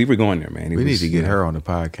it was. We were going there, man. We need to get her on the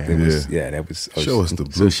podcast. That was. Show us the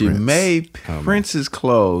blueprint. So she made Prince's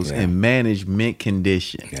clothes and managed Mint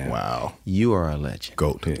Condition. Yeah. Wow, you are a legend.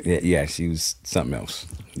 Goat. Yeah, she was something else.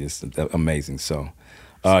 Just amazing. So,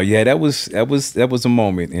 Yeah, that was a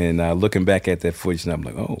moment. And looking back at that footage, and I'm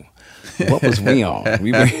like, oh, what was we on?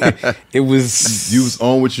 It was you was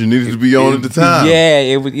on what you needed to be on at the time. Yeah,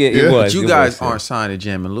 it was. Yeah, it was. But you guys aren't signed to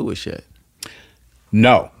Jam and Lewis yet.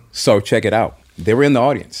 No. So check it out. They were in the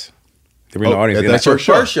audience. They were in the audience at that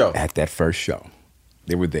first show. At that first show,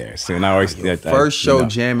 they were there. So now first show,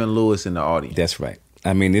 Jam and Lewis in the audience. That's right.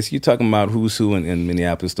 I mean, you're talking about who's who in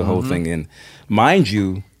Minneapolis, the whole thing. And mind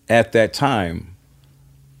you, at that time,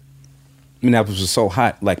 Minneapolis was so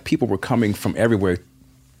hot. Like people were coming from everywhere,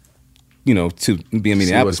 to be in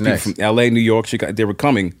Minneapolis. People from LA, New York, Chicago, they were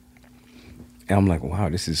coming. And I'm like, wow,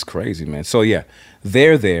 this is crazy, man. So yeah,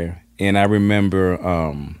 they're there. And I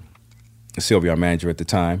remember Sylvia, our manager at the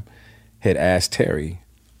time, had asked Terry,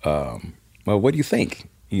 well, what do you think?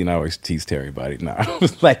 I always tease Terry about it. I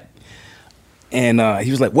was like, and he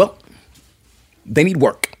was like, well, they need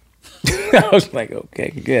work. I was like,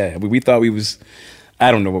 okay, yeah. We thought I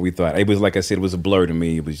don't know what we thought. It was like I said, it was a blur to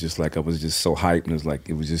me. It was just like I was just so hyped. And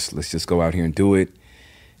it was just, let's just go out here and do it.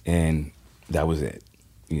 And that was it.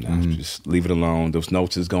 Just leave it alone. Those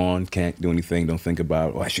notes is gone. Can't do anything. Don't think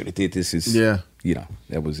about, I should have did this.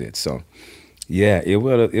 That was it. So, yeah, it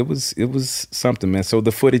was something, man. So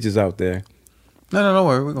the footage is out there. No, don't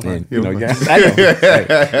worry. We're gonna find it. I know.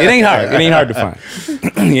 It ain't hard. It ain't hard to find.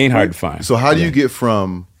 It ain't hard to find. So how do you get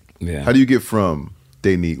from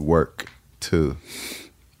they need work to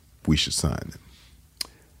we should sign them?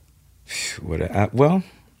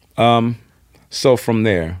 So from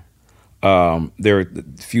there, there are a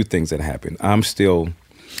few things that happened.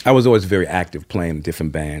 I was always very active playing in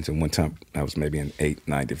different bands. And one time I was maybe in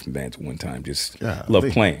 8-9 different bands at one time. Just love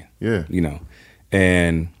playing. Yeah.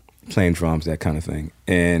 And playing drums, that kind of thing.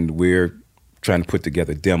 And we're trying to put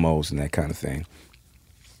together demos and that kind of thing.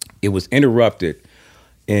 It was interrupted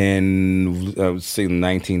in, I would say,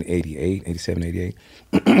 1988, 87, 88.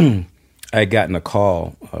 I had gotten a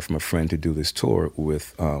call from a friend to do this tour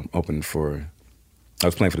with opening for, I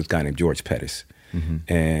was playing for this guy named George Pettis.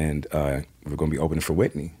 And we're going to be opening for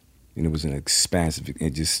Whitney. And it was an expansive,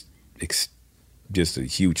 just a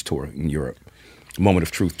huge tour in Europe, Moment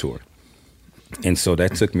of Truth tour. And so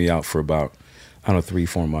that took me out for about,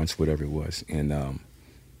 3-4 months, whatever it was. And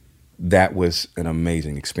that was an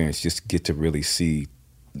amazing experience, just to get to really see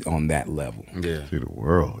on that level. Yeah. See the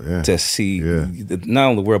world, yeah. To see, not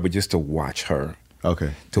only the world, but just to watch her.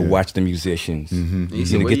 Okay. To watch the musicians. You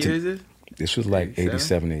see, what year is this? This was like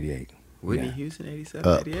 87, 88. Whitney Houston,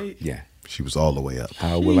 87, 88? Yeah. She was all the way up.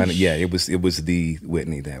 How will I know? Yeah, it was the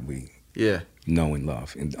Whitney that we know and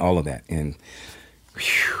love and all of that. And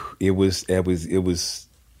it was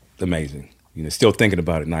amazing. Still thinking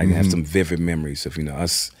about it now. I have some vivid memories of,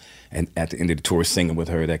 us and at the end of the tour singing with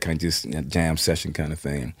her, that kind of just jam session kind of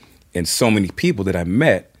thing. And so many people that I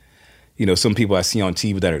met, some people I see on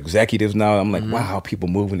TV that are executives now, I'm like, wow, people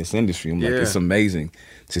move in this industry. I'm like, it's amazing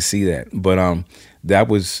to see that. But that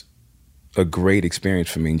was a great experience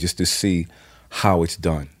for me, just to see how it's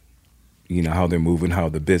done. How they're moving, how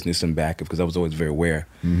the business and back, because I was always very aware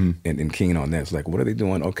and keen on that. It's like, what are they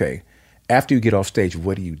doing? Okay, after you get off stage,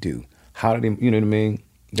 what do you do? How do they, you know what I mean?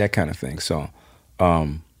 That kind of thing. So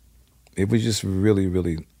it was just really,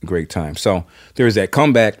 really great time. So there was that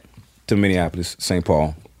comeback to Minneapolis, St.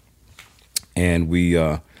 Paul, and we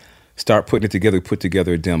start putting it together, put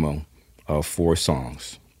together a demo of 4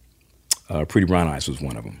 songs. Pretty Brown Eyes was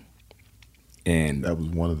one of them. And that was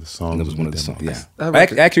one of the songs. That was one of the songs. Yeah,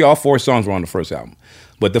 actually, all 4 songs were on the first album.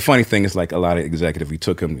 But the funny thing is, like a lot of executives, we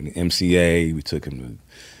took them to the MCA, we took them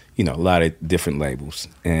to, a lot of different labels.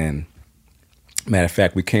 And matter of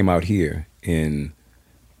fact, we came out here in.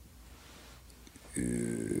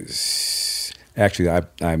 Actually,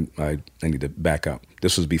 I need to back up.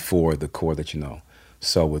 This was before the core that you know.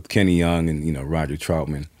 So with Kenny Young and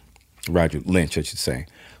Roger Lynch, I should say.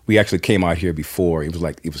 We actually came out here before. It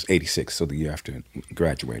was 86, so the year after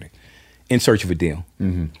graduating, in search of a deal.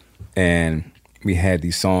 And we had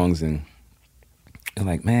these songs, and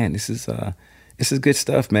like, man, this is good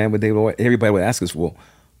stuff, man. But everybody would ask us, well,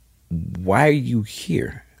 why are you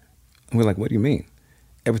here? And we're like, what do you mean?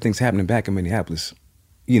 Everything's happening back in Minneapolis,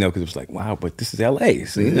 because it was like, wow, but this is LA,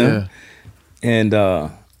 so, And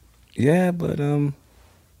but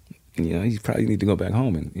you probably need to go back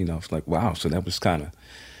home, and it's like, wow. So that was kind of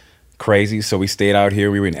crazy. So we stayed out here.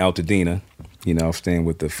 We were in Altadena, staying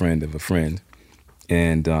with a friend of a friend,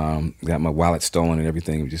 and got my wallet stolen and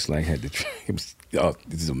everything. We just like had to. It was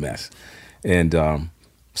this is a mess, and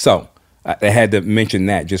so I had to mention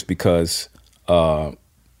that just because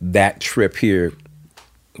that trip here,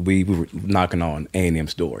 we were knocking on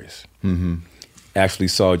A&M's doors. Actually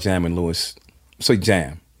saw Jam and Lewis. So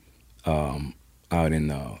Jam. out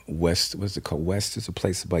in West. What's it called? West is a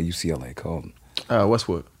place by UCLA called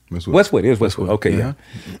Westwood. Westwood. It was Westwood. Okay, yeah.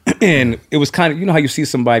 And it was kind of, you know how you see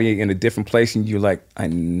somebody in a different place and you're like, I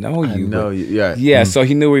know you. Yeah. Yeah, so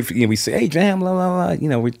he knew we say, hey, Jam, blah, blah, blah. You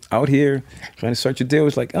know, we're out here trying to search a deal.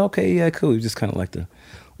 It's like, okay, yeah, cool. It was just kind of like the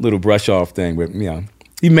little brush off thing. But, you know,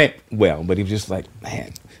 he meant well, but he was just like,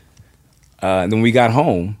 man. And then when we got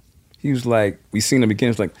home, he was like, we seen him again. He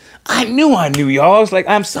was like, I knew y'all. I was like,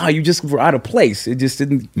 I'm sorry, you just were out of place. It just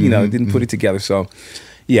didn't, you know, didn't put it together. So,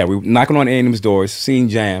 yeah, we were knocking on A&M's doors, seeing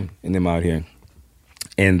Jam and them out here.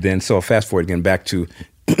 And then, so fast forward again back to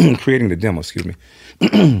creating the demo, excuse me.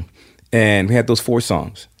 And we had those 4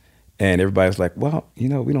 songs. And everybody was like, well, you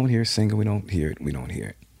know, we don't hear a single, we don't hear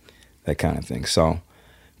it. That kind of thing. So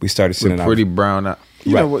we started sending out. Pretty Brown.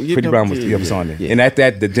 Pretty Brown was on there. Yeah. And at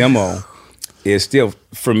that, the demo is still,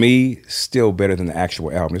 for me, still better than the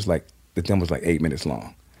actual album. It's like, the demo was like 8 minutes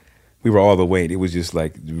long. We were all the way. It was just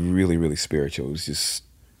like really, really spiritual. It was just,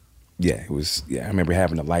 I remember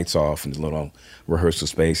having the lights off in the little rehearsal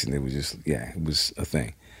space, and it was just, it was a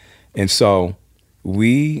thing. And so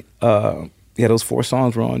we, those 4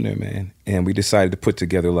 songs were on there, man. And we decided to put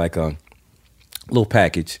together like a little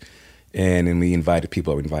package. And then we invited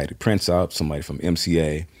people. We invited Prince out, somebody from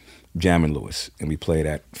MCA, Jam and Lewis. And we played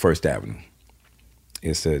at First Avenue.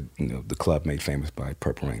 It's the club made famous by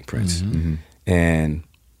Purple Rain Prince. And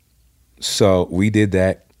so we did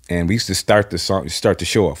that. And we used to start the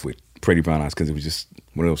show off with Pretty Brown Eyes, because it was just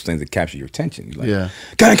one of those things that capture your attention. You're like,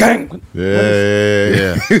 gang, gang.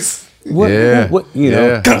 What, you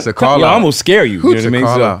know, it's a call out. I almost scare you. You know what I mean?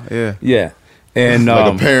 Call So, out. Yeah. And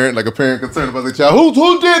like a parent concerned about their child.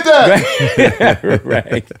 Who did that?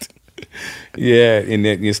 Right. Yeah. And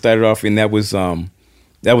then you started off, and that was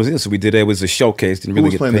it. So we did it. It was a showcase. Didn't really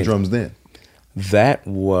Who was playing the drums then? That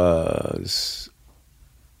was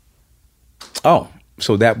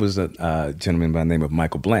that was a gentleman by the name of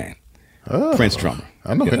Michael Bland. Prince drummer.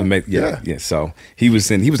 I know him. Yeah. So he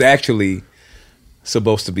was actually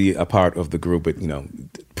supposed to be a part of the group, but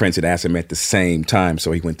Prince had asked him at the same time,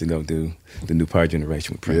 so he went to go do the New Power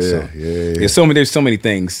Generation with Prince. There's so many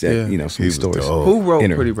things that some stories. Who wrote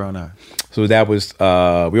Pretty Brown Eyes? So that was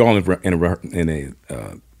we were all in a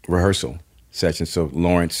rehearsal session. So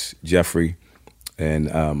Lawrence, Jeffrey, and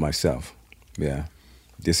myself. Yeah.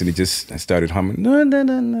 I started humming, na na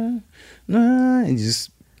na na na, and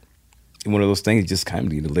just one of those things. Just kind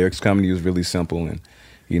of the lyrics comedy was really simple, and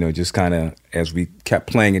just kind of as we kept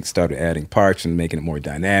playing it, started adding parts and making it more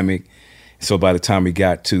dynamic. So by the time we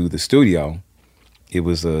got to the studio, it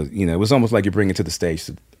was it was almost like you're bringing the stage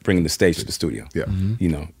to the studio. Yeah.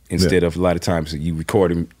 Instead of a lot of times you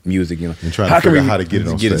recording music, and trying to figure out how to get it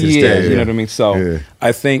on stage. You know what I mean. So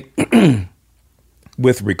I think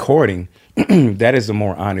with recording, that is a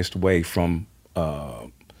more honest way from.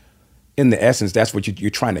 In the essence, that's what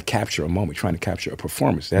you're trying to capture a moment, trying to capture a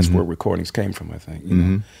performance. That's where recordings came from, I think. You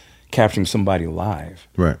know, capturing somebody live.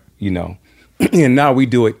 Right. And now we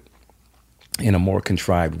do it in a more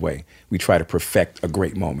contrived way. We try to perfect a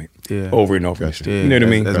great moment over and over. Gotcha. You know what I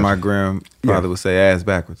mean? As my grandfather would say, ass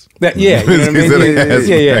backwards. You know what I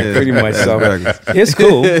mean? Pretty much. So it's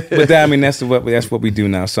cool, but that's what we do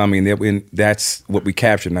now. So that's what we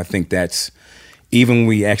captured, and I think that's. Even when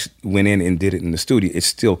we actually went in and did it in the studio, it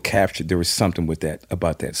still captured. There was something with that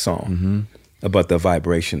about that song, about the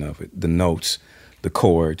vibration of it, the notes, the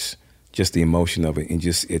chords, just the emotion of it, and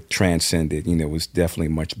just it transcended. It was definitely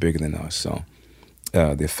much bigger than us. So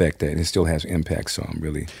the effect that it still has impact. So I'm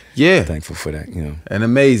really thankful for that. An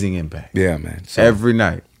amazing impact. Yeah, man. So, every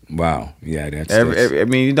night. Wow. Yeah, that's.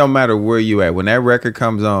 It don't matter where you at. When that record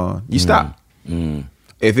comes on, you stop.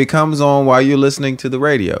 If it comes on while you're listening to the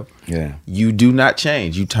radio, you do not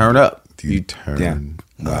change. You turn up. You turn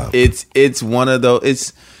up. It's one of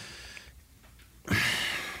those.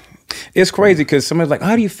 It's crazy because somebody's like,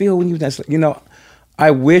 "How do you feel when you?"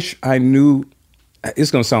 I wish I knew.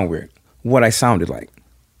 It's gonna sound weird. What I sounded like.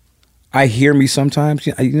 I hear me sometimes.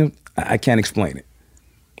 I can't explain it.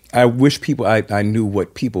 I wish I knew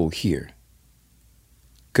what people hear.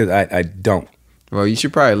 Because I don't. Well, you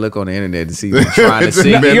should probably look on the internet to see them trying to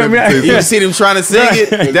sing it. You see them trying to sing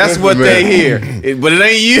it, that's what they hear. But it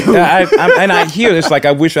ain't you. And I hear this like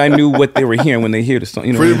I wish I knew what they were hearing when they hear the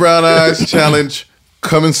song. Pretty Brown Eyes challenge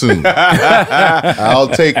coming soon. I'll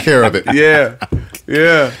take care of it. Yeah.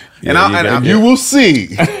 And you will see.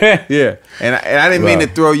 Yeah. And I didn't mean to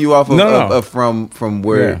throw you off from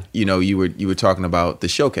where you were talking about the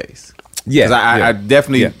showcase. Yeah. Because I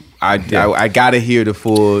definitely... Yeah. I gotta hear the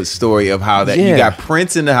full story of how that you got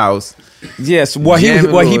Prince in the house. Yes,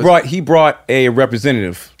 he brought a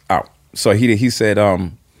representative out. So he said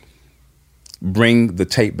bring the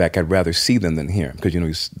tape back, I'd rather see them than hear them because,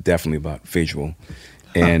 he's definitely about visual.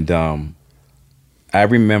 And I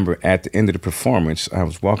remember at the end of the performance, I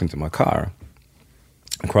was walking to my car.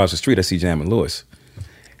 Across the street, I see Jam and Lewis.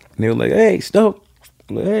 And they were like, hey, Stoke.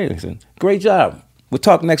 I'm like, hey, they said, great job. We'll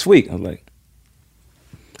talk next week. I was like,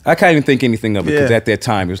 I can't even think anything of it because at that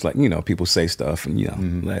time, it was like, people say stuff. And,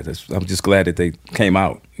 I'm just glad that they came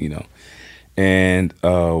out, And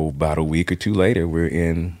about a week or two later, we're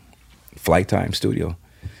in Flight Time Studio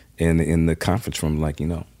in the conference room, like,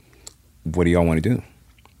 what do y'all want to do?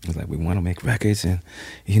 I was like, we want to make records and,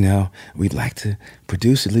 we'd like to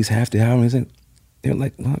produce at least half the albums. And they're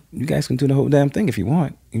like, well, you guys can do the whole damn thing if you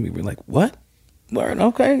want. And we were like, what? Word,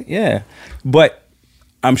 okay, yeah. But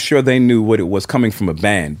I'm sure they knew what it was coming from a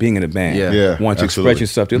band, being in a band. Yeah, want to express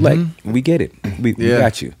yourself. They're like, we get it. We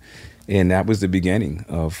got you. And that was the beginning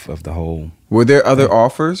of the whole. Were there other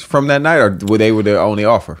offers from that night, or were they their only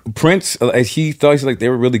offer? Prince, he thought like they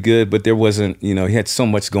were really good, but there wasn't, he had so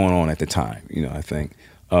much going on at the time, I think.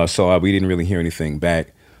 So we didn't really hear anything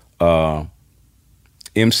back.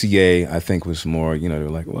 MCA, I think, was more, they were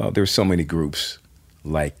like, well, there were so many groups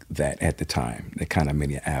like that at the time, that kind of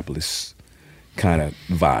Minneapolis kind of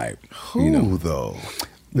vibe. Who, though?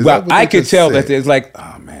 Well, I could tell that there's like,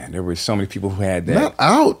 oh man, there were so many people who had that. Not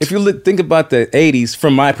out. If you think about the 80s,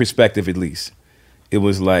 from my perspective at least, it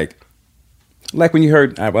was like when you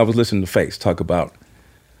heard, I was listening to Face talk about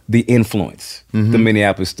the influence, the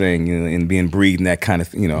Minneapolis thing, and being breeding that kind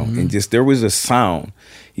of, and just there was a sound,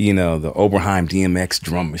 the Oberheim DMX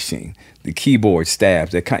drum machine, the keyboard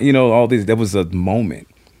stabs, that kind, all these. There was a moment,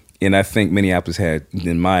 and I think Minneapolis had,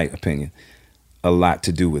 in my opinion, a lot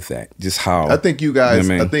to do with that. Just how I think you guys.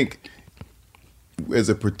 I think as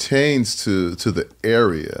it pertains to the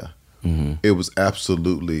area, it was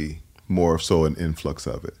absolutely more so an influx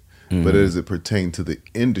of it. But as it pertained to the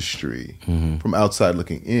industry, from outside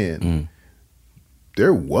looking in,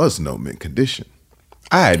 there was no mint condition.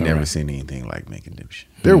 I had never seen anything like mint condition.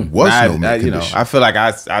 There was no mint condition. I feel like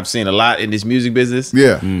I've seen a lot in this music business.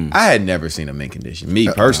 Yeah. I had never seen a mint condition, me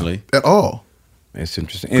personally. At all. It's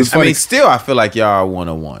interesting. Still, I feel like y'all are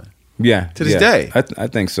 101. Yeah. To this day. I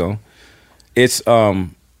think so. It's,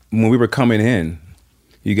 when we were coming in,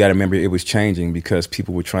 you got to remember it was changing because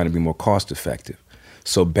people were trying to be more cost effective.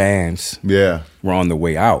 So bands were on the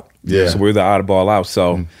way out. Yeah. So we're the oddball out.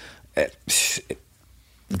 So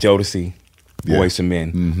Jodeci, Boyz II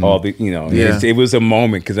Men, all the, it was a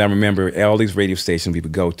moment because I remember all these radio stations we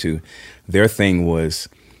would go to, their thing was,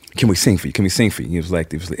 can we sing for you? Can we sing for you? It was like,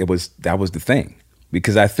 that was the thing.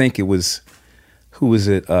 Because I think it was, who was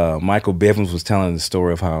it? Michael Bivins was telling the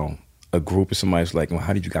story of how a group of somebody was like, well,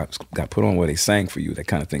 how did you got put on where they sang for you? That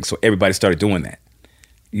kind of thing. So everybody started doing that,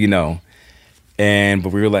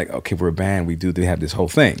 but we were like, okay, we're a band. They have this whole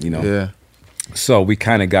thing, Yeah. So we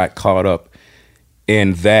kind of got caught up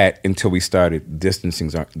in that until we started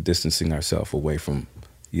distancing ourselves away from,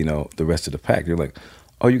 the rest of the pack. They're like,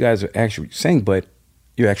 oh, you guys are actually sing, but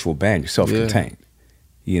you're an actual band. You're self-contained,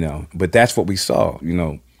 But that's what we saw,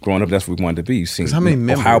 growing up. That's what we wanted to be. You seen how many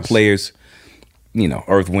members? Ohio players,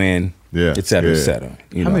 Earth, Wind, et cetera, et cetera.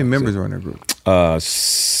 How many members were in that group?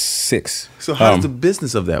 6. So how does the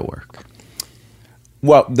business of that work?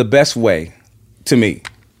 Well, the best way, to me,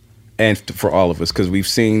 and for all of us, because we've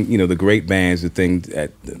seen, the great bands, the thing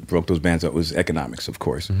that broke those bands up was economics, of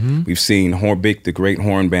course. We've seen the great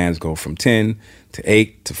horn bands go from 10 to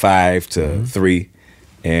 8 to 5 to 3.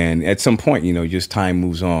 And at some point, just time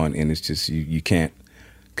moves on, and it's just, you can't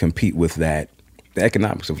compete with that, the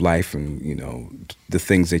economics of life and, the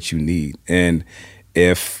things that you need. And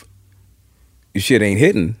if your shit ain't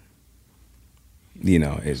hitting,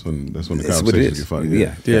 that's when the conversations get funny.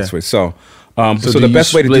 Yeah. That's right. So the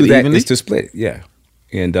best way to do that is to split it. Yeah.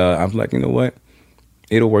 And I'm like, you know what?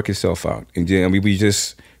 It'll work itself out. And we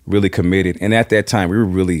just really committed. And at that time, we were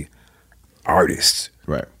really artists.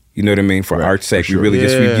 Right. You know what I mean? For art's sake, sure. we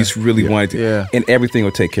just really wanted to. Yeah. And everything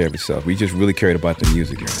will take care of itself. We just really cared about the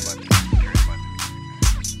music.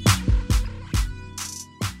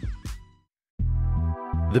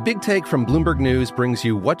 The Big Take from Bloomberg News brings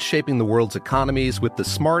you what's shaping the world's economies with the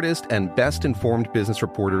smartest and best-informed business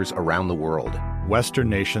reporters around the world. Western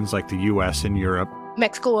nations like the U.S. and Europe.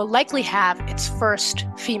 Mexico will likely have its first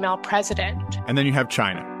female president. And then you have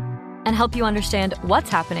China. And help you understand what's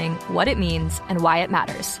happening, what it means, and why it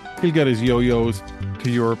matters. He'll get his yo-yos to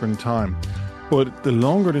Europe in time. But the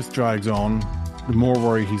longer this drags on, the more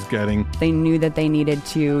worry he's getting. They knew that they needed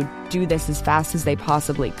to do this as fast as they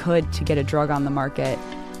possibly could to get a drug on the market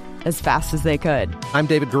as fast as they could. I'm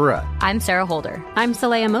David Gura. I'm Sarah Holder. I'm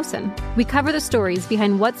Saleha Mohsen. We cover the stories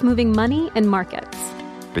behind what's moving money and markets.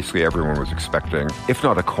 Basically, everyone was expecting, if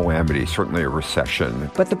not a calamity, certainly a recession.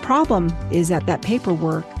 But the problem is that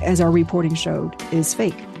paperwork, as our reporting showed, is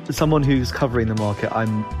fake. As someone who's covering the market,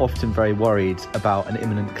 I'm often very worried about an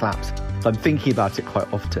imminent collapse. I'm thinking about it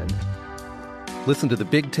quite often. Listen to The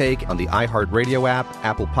Big Take on the iHeartRadio app,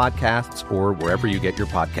 Apple Podcasts, or wherever you get your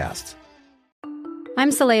podcasts. I'm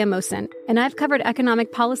Saleha Mohsen, and I've covered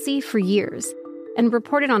economic policy for years and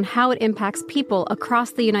reported on how it impacts people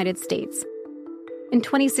across the United States. In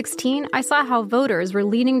 2016, I saw how voters were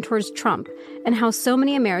leaning towards Trump and how so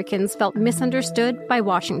many Americans felt misunderstood by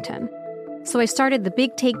Washington. So I started The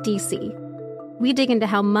Big Take DC. We dig into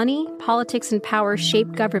how money, politics, and power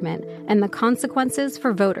shape government and the consequences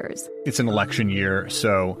for voters. It's an election year,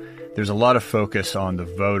 so there's a lot of focus on the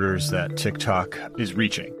voters that TikTok is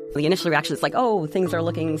reaching. The initial reaction is like, oh, things are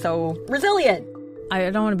looking so resilient. I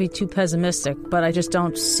don't want to be too pessimistic, but I just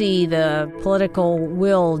don't see the political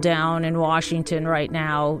will down in Washington right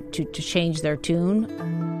now to change their tune.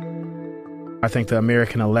 I think the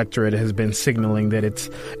American electorate has been signaling that it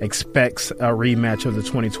expects a rematch of the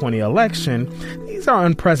 2020 election. These are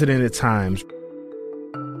unprecedented times.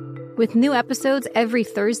 With new episodes every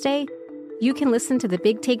Thursday, you can listen to The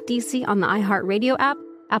Big Take DC on the iHeartRadio app,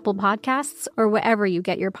 Apple Podcasts, or wherever you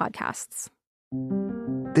get your podcasts.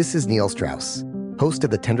 This is Neil Strauss, host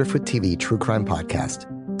of the Tenderfoot TV true crime podcast,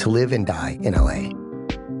 To Live and Die in LA.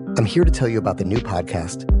 I'm here to tell you about the new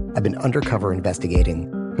podcast I've been undercover investigating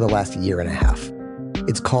for the last year and a half.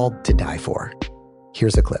 It's called To Die For.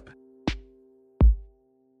 Here's a clip.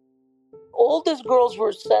 All these girls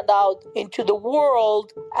were sent out into the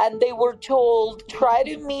world and they were told, try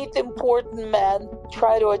to meet important men,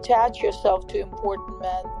 try to attach yourself to important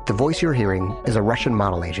men. The voice you're hearing is a Russian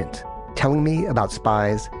model agent telling me about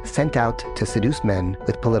spies sent out to seduce men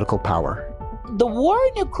with political power. The war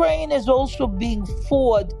in Ukraine is also being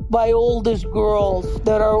fought by all these girls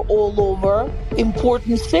that are all over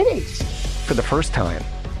important cities. For the first time,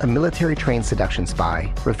 a military-trained seduction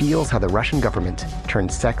spy reveals how the Russian government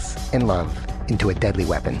turned sex and love into a deadly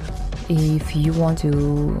weapon. If you want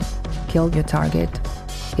to kill your target,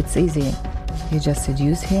 it's easy. You just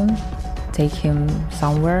seduce him, take him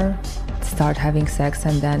somewhere, start having sex,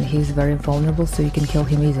 and then he's very vulnerable, so you can kill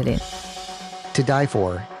him easily. To Die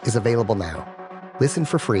For is available now. Listen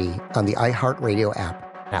for free on the iHeartRadio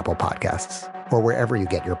app, Apple Podcasts, or wherever you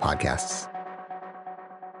get your podcasts.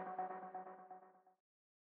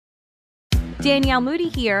 Danielle Moody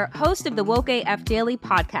here, host of the Woke AF Daily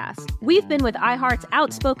podcast. We've been with iHeart's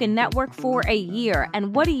Outspoken Network for a year,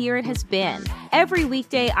 and what a year it has been. Every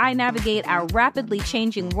weekday, I navigate our rapidly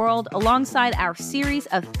changing world alongside our series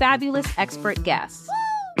of fabulous expert guests.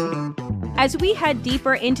 As we head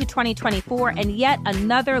deeper into 2024 and yet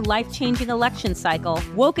another life-changing election cycle,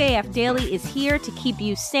 Woke AF Daily is here to keep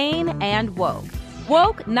you sane and woke.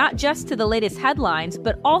 Woke not just to the latest headlines,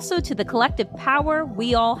 but also to the collective power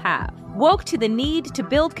we all have. Woke to the need to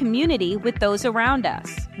build community with those around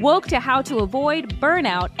us. Woke to how to avoid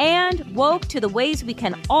burnout, and woke to the ways we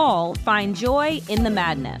can all find joy in the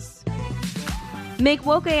madness. Make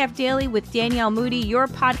Woke AF Daily with Danielle Moody your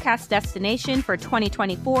podcast destination for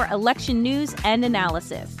 2024 election news and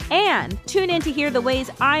analysis. And tune in to hear the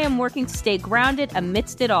ways I am working to stay grounded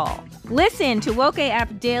amidst it all. Listen to Woke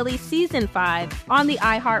AF Daily Season 5 on the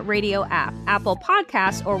iHeartRadio app, Apple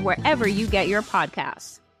Podcasts, or wherever you get your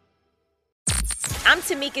podcasts. I'm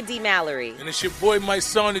Tamika D. Mallory. And it's your boy, my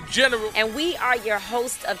son, the General. And we are your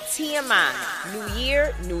hosts of TMI. New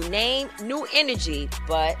year, new name, new energy,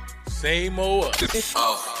 but same old us.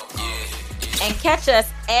 And catch us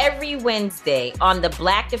every Wednesday on the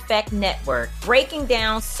Black Effect Network, breaking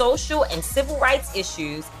down social and civil rights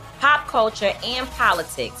issues, pop culture, and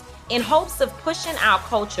politics in hopes of pushing our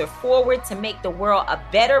culture forward to make the world a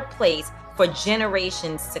better place for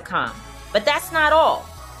generations to come. But that's not all.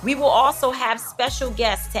 We will also have special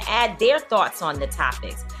guests to add their thoughts on the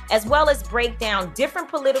topics, as well as break down different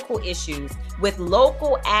political issues with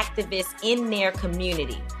local activists in their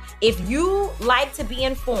community. If you like to be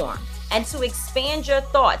informed and to expand your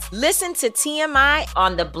thoughts, listen to TMI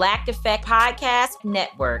on the Black Effect Podcast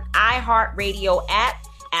Network, iHeartRadio app,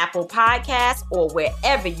 Apple Podcasts, or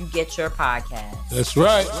wherever you get your podcasts. That's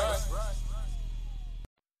right.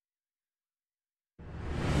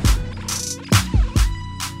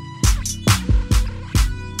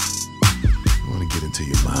 Get into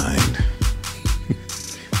your mind.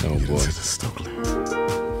 Oh boy. Into the Stokley.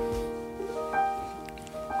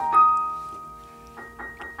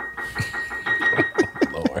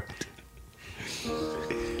 Lord.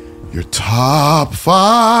 Your top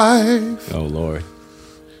 5. Oh Lord.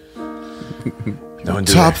 Don't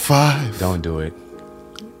do top it. 5. Don't do it.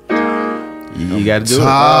 You got to do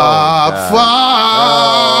Top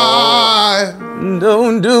five.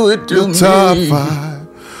 Don't do it to me. Top five.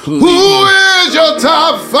 Please. Who is your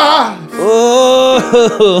top five? Oh,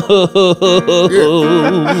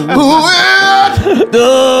 yeah. Who is?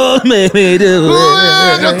 Don't make me do it. Who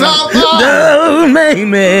is your top five? Don't make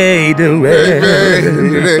me do it.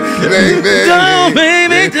 Don't make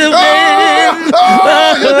me do it.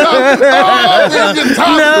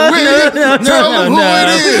 Tell them who it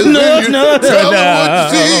is. Tell them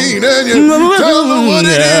what you seen. And you tell them what it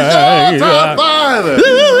is. Your top five.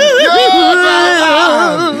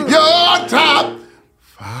 Your top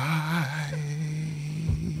five.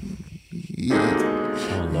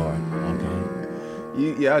 Oh Lord.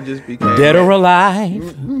 Okay. Y'all just became dead or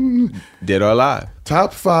alive. Dead or alive.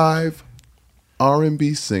 Top five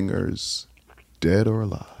R&B singers, dead or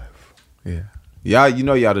alive. Yeah. Y'all, you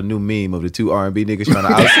know y'all the new meme of the two R&B niggas trying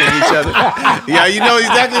to out-sing each other. Yeah, you know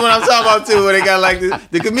exactly what I'm talking about too. When they got like this,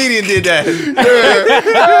 the comedian did that.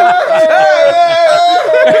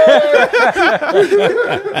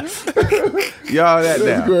 Y'all that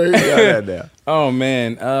down. Y'all that down. Oh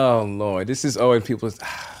man. Oh Lord. This is always people's.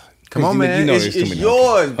 Come on, man. You know it's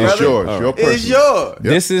yours, brother. It's yours. Your person. It's yours. Yep.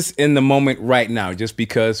 This is in the moment right now, just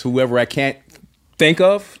because whoever I can't think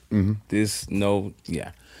of, this Gerald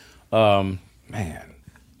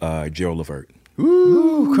Levert.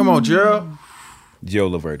 Ooh, come on, Gerald.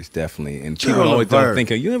 Gerald Levert is definitely, and people always don't think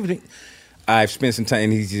of you. Ever think? I've spent some time,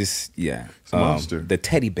 and he's just it's a monster. The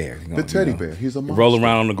teddy bear. The teddy bear. He's a monster. Roll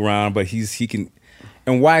around on the ground, but he can.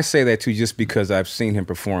 And why I say that too? Just because I've seen him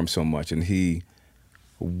perform so much, and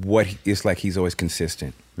it's like he's always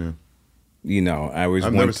consistent. Yeah. You know,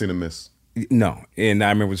 I've never seen him miss. No, and I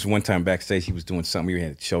remember this one time backstage, he was doing something. We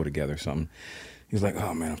had a show together or something. He was like,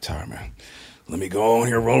 "Oh man, I'm tired, man. Let me go on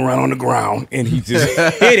here, roll around on the ground," and he just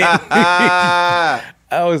hit it. I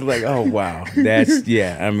was like, "Oh wow, that's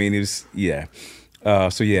yeah." I mean, it was yeah.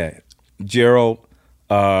 So yeah, Gerald,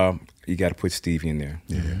 you got to put Stevie in there.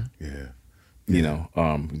 Yeah. You know,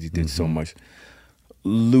 he did so much.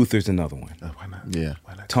 Luther's another one. Why not? Yeah.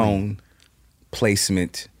 Why not? Tone,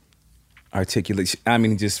 placement, articulation. I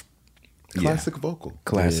mean, just classic vocal.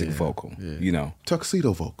 Classic vocal. Yeah. You know,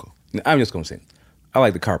 tuxedo vocal. I'm just gonna say, I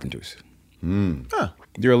like the Carpenters.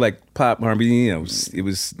 They're like pop R&B. You know, it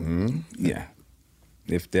was yeah.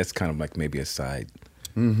 If that's kind of like maybe a side,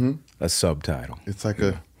 a subtitle. It's like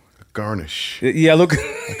a garnish. Yeah, look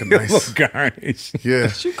like a nice garnish. Yeah,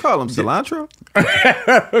 did you call them cilantro?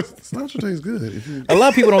 Cilantro tastes good. A lot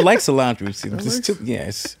of people don't like cilantro.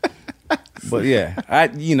 Yes, but yeah,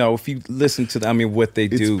 if you listen to what they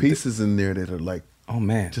do, it's pieces in there that are like, oh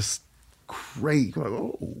man, just great. Like,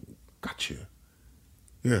 oh, gotcha.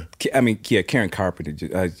 Yeah, Karen Carpenter,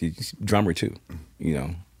 drummer too. You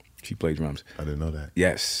know, she played drums. I didn't know that.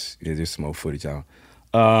 Yes, there's some old footage out.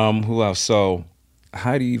 Who else? So,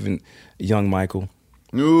 how do you even Young Michael?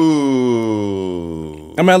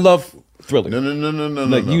 Ooh, I love Thriller. No.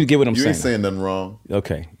 Like you get what I'm saying. You ain't saying nothing wrong.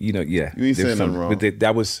 Okay, yeah. You ain't saying nothing wrong. But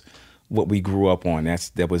that was what we grew up on.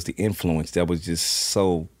 That was the influence. That was just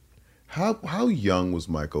so. How young was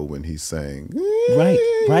Michael when he sang?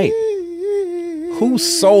 Right.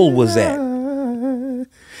 Whose soul was that? Who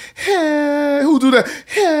do that?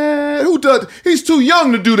 Who does? He's too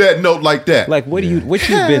young to do that note like that. Like what you've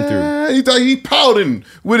been through? He pouting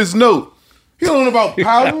with his note. He don't know about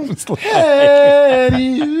pouting.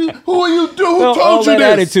 Who are you? Who told you this?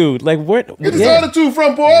 Attitude, like what? Get this attitude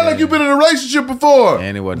from, boy. Like you've been in a relationship before.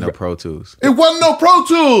 And it wasn't no Pro Tools. It wasn't no Pro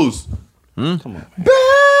Tools. Come on, man.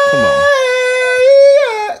 Come on.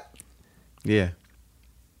 Yeah.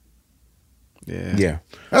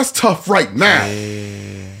 That's tough right now.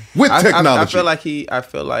 With technology. I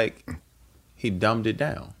feel like he dumbed it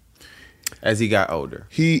down as he got older.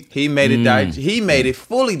 He made it he made it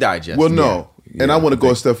fully digestible. Well, no. And I want to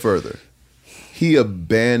go a step further. He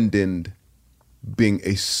abandoned being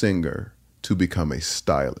a singer to become a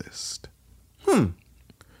stylist. I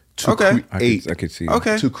could see.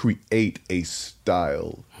 Okay. To create a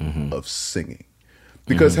style of singing.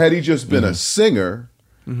 Because had he just been a singer,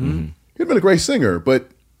 he'd been a great singer,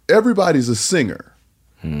 but everybody's a singer.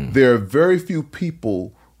 There are very few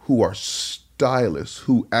people who are stylists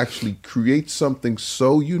who actually create something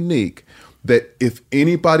so unique that if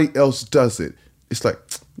anybody else does it, it's like,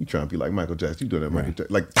 you trying to be like Michael Jackson. You doing that Michael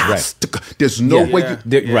Jackson. Like, there's no way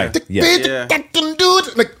you... Right. Yeah. That can do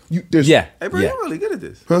it. Like, there's... Hey, bro, you're really good at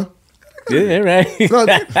this. Huh? Yeah, right. You were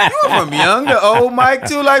from young to old Mike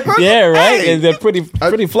too, like yeah, right. Hey. And they're pretty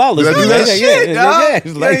flawless. I do that shit, dog.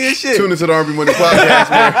 It's like, shit. Tune into the R&B Money Podcast,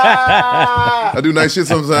 man. I do nice shit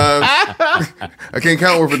sometimes. I can't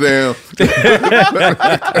count worth a damn.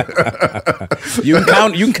 You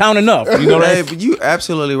can count enough. You know Hey, but you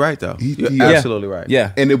absolutely right though. You're absolutely right.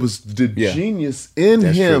 Yeah. And it was the genius in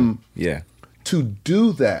him Yeah. to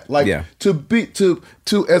do that. Like to be to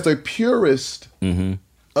as a purist,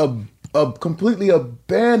 completely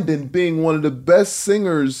abandon being one of the best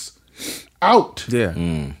singers out. Yeah. I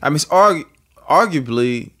mean, it's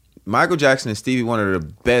arguably Michael Jackson and Stevie Wonder are the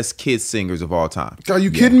best kid singers of all time. Are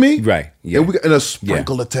you kidding me? Right. Yeah. And a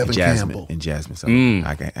sprinkle of Tevin Campbell. And Jasmine Sullivan.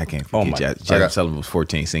 I can't forget Jasmine Sullivan was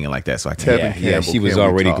 14 singing like that, so I can't. Tevin Campbell. She was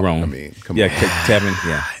already grown. I mean, come on. Tevin.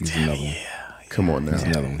 Yeah, he's another one. Come on now. He's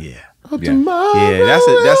another one. Yeah.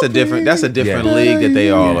 That's a different league that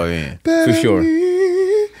they all are in. For sure.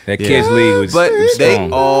 That kids league was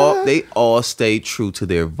strong. they all stayed true to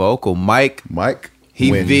their vocal. Mike he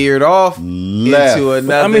when veered off into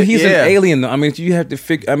another. I mean, he's an alien though. I mean, you have to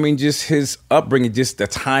figure. I mean, just his upbringing, just the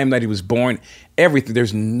time that he was born, everything.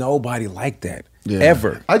 There's nobody like that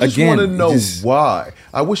ever. I just want to know why.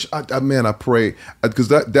 I wish. I pray because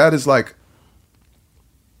that is like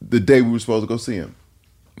the day we were supposed to go see him.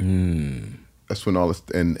 That's when all this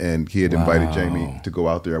and he had invited Jamie to go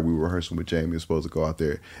out there. We were rehearsing with Jamie. We were supposed to go out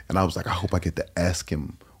there, and I was like, I hope I get to ask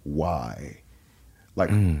him why. Like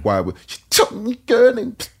why would she told me, girl,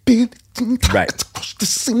 and right.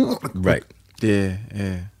 Yeah.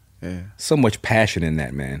 So much passion in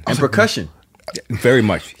that, man, and percussion. Very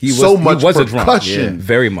much. He was a drum. Percussion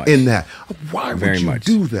very much in that. Why would you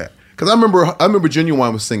do that? Because I remember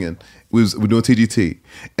Genuine was singing. We were doing TGT,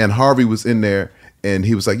 and Harvey was in there. And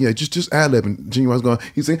he was like, yeah, just ad-lib. And Genuine was going,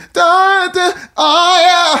 he's saying, da, da,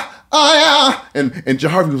 oh yeah. And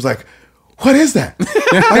Harvey was like, what is that?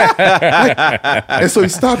 And so he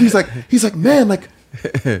stopped. He's like, man, like,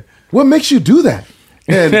 what makes you do that?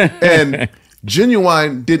 And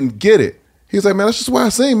Genuine didn't get it. He's like, man, that's just why I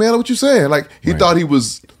sing, man. What you saying? Like, he thought he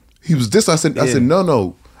was this. I said,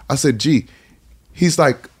 no. I said, gee, he's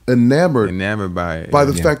like enamored by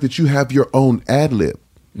the fact that you have your own ad-lib.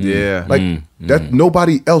 Yeah. Like that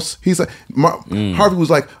nobody else. He's like Harvey was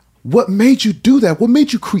like, what made you do that? What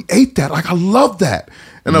made you create that? Like, I love that.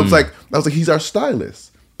 And I was like, he's our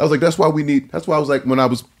stylist. I was like, that's why I was like, when I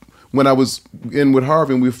was in with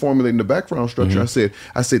Harvey and we were formulating the background structure,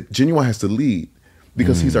 I said, Genuine has to lead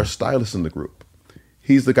because he's our stylist in the group.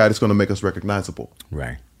 He's the guy that's going to make us recognizable.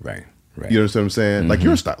 Right. You understand what I'm saying? Like,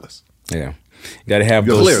 you're a stylist. Yeah. You got to have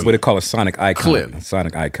those, what they call a sonic icon.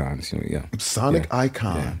 Sonic icons. Yeah. Sonic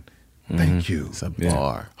icon. Yeah. Thank you. It's a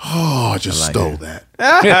bar. Oh, I just stole that.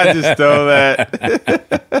 I just stole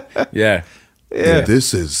that. Yeah. And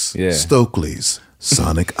this is Stokley's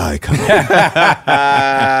Sonic icon. Ooh,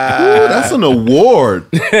 that's an award.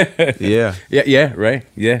 Yeah, right.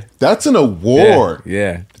 Yeah. That's an award.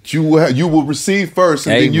 Yeah. You will receive first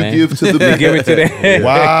and then you give to the give it to them.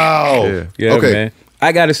 Wow. Yeah, okay. Man.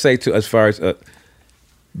 I got to say, too, as far as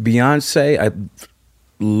Beyonce, I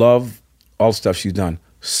love all the stuff she's done.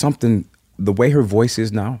 The way her voice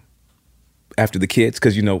is now, after the kids,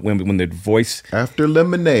 because, you know, when the voice... After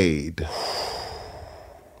Lemonade,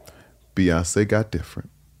 Beyonce got different.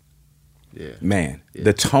 Yeah. Man,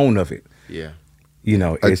 the tone of it. Yeah. You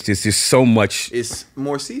know, it's just so much... It's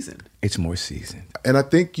more seasoned. It's more seasoned. And I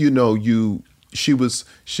think, you know, she's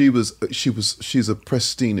a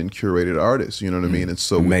pristine and curated artist, you know what I mean? And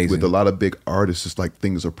so with a lot of big artists, it's like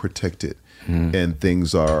things are protected and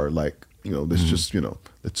things are like, you know, let's just, you know,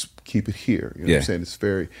 let's keep it here. You know what I'm saying? It's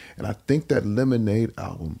very, and I think that Lemonade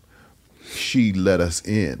album, she let us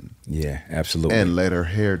in. Yeah, absolutely. And let her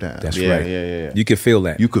hair down. That's right. Yeah. You could feel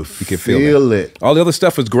that. You could feel it. All the other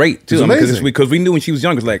stuff was great too. It's amazing. Because we knew when she was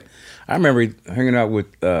young. It's like, I remember hanging out with,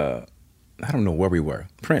 I don't know where we were.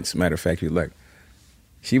 Prince, matter of fact,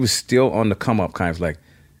 she was still on the come up, kind of like,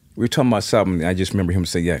 we were talking about something. And I just remember him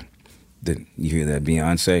say, yeah, did you hear that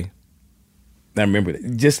Beyonce? I remember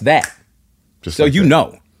just that. So like you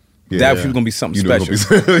know. That was going to be something special.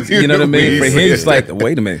 You know what I mean? For him, it's like,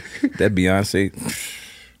 wait a minute, that Beyonce.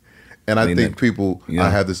 And I think people, I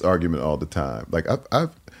have this argument all the time. Like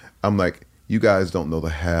I'm like, you guys don't know the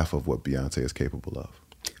half of what Beyonce is capable of.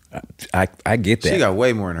 I get that. She got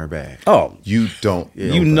way more in her bag. Oh, you don't.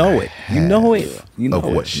 You know it. You know it. You know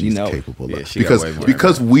what she's capable of. Yeah,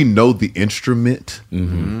 because we know the instrument.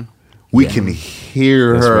 We can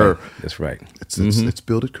hear her. That's right. Let's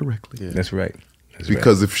build it correctly. Yeah. That's right.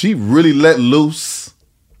 Because if she really let loose,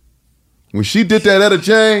 when she did that Etta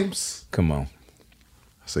James, come on,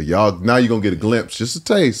 So y'all, now you're going to get a glimpse, just a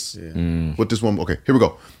taste. What this one, okay, here we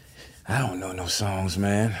go. I don't know no songs,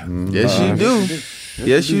 man. Yes, you do.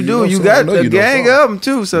 Yes, you do. You got a gang of them,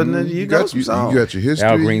 too. So you got some songs. You got your history.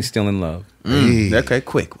 Al Green, Still in Love. Okay,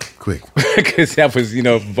 quick. Because that was,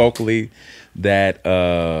 vocally that,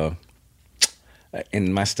 and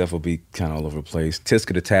my stuff will be kind of all over the place.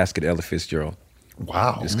 Tiska the Tasker, Ella Fitzgerald.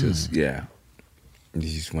 Wow. Just because,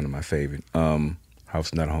 he's one of my favorite.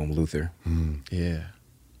 House Not Home, Luther. Yeah.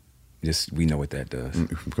 Just, we know what that does.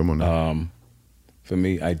 Come on now. For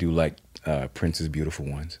me, I do like Prince's Beautiful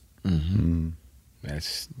Ones.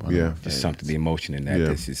 That's just something, the emotion in that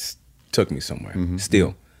that just took me somewhere.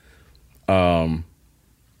 Still. Freddie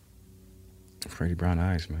Brown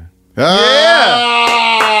Eyes, man.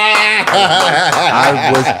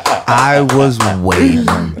 I was waiting.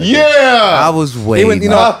 Yeah. I was waiting.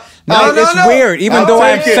 It's weird. Even though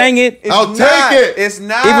I sang it, I'll take it. It's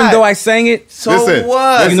not. Even though I sang it, Listen,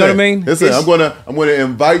 what? You know what I mean? Listen, I'm gonna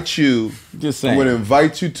invite you. Just saying. I'm gonna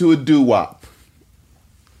invite you to a doo-wop.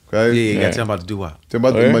 Okay. Yeah, you got to tell about the doo-wop. I'm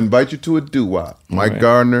gonna invite you to a doo-wop. Mike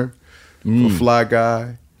Gardner, a fly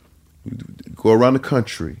guy. Go around the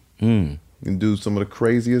country and do some of the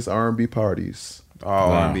craziest R&B parties.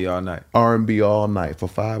 R&B all night. R&B all night for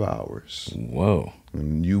 5 hours. Whoa.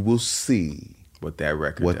 And you will see what that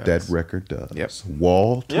record does. Yep.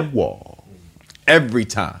 Wall to wall. Every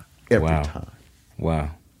time. Every time. Wow.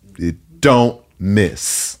 It don't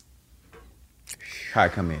miss. How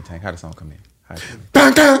it come in, Tank? How the song come in?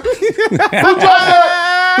 Bang, bang. Who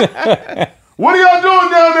tried that? What are y'all doing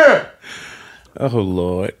down there? Oh,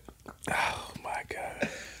 Lord. Oh, my God.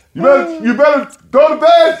 You better go to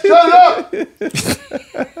bed. Shut it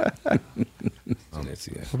up.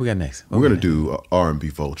 What we got next? We're going to do R&B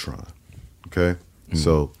Voltron. Okay?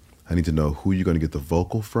 So I need to know who you're going to get the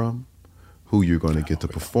vocal from, who you're going to get the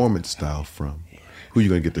performance style from, who you're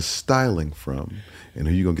going to get the styling from, and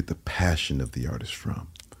who you're going to get the passion of the artist from.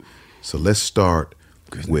 So let's start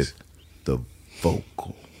with the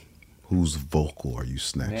vocal. Whose vocal are you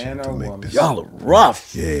snatching to make this? Y'all are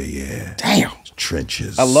rough. Yeah. Damn.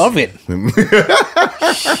 Trenches. I love it.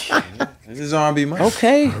 This is R&B money.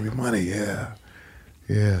 Okay. R&B money, yeah.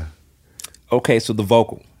 Okay, so the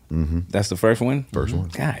vocal. That's the first one? First one.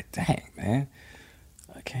 God dang, man.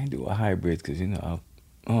 I can't do a hybrid because,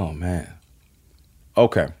 oh, man.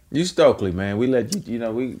 Okay. You Stokley, man. We let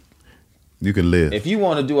you, You can live. If you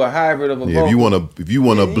want to do a hybrid of a vocal. If you want to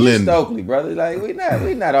blend. You Stokley, brother. Like, we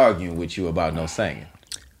not arguing with you about no singing.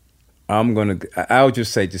 I'll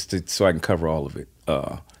just say, so I can cover all of it.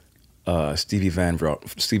 Stevie Van Dross.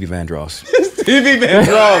 Stevie Van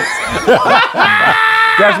Dross.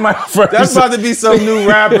 That's my first. That's about to be some new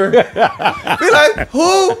rapper. Be like,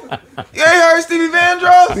 who? You ain't heard Stevie Van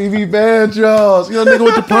Dross? Stevie Van Dross. You know, nigga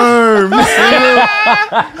with the perm. You see him?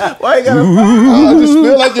 Why you got a perm? I just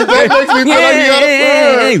feel like that makes me feel like you got a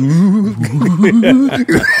perm.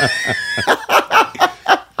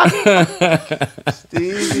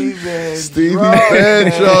 Stevie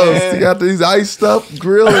Van Dross. He got these iced up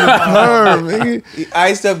grill and a perm. He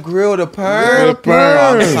iced up grill to perm.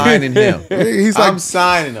 I'm signing him. I'm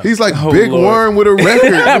signing him. He's like Big Worm with a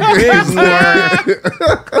record.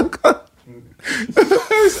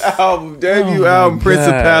 His debut album,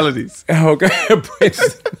 Principalities. Okay,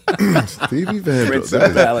 Stevie Van Dross.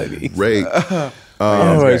 Principalities. Great.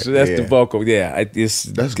 So that's the vocal. Yeah,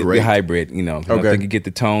 that's great. The hybrid, I think you get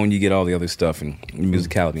the tone, you get all the other stuff and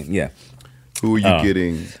musicality. Yeah. Who are you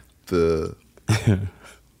getting the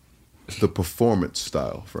performance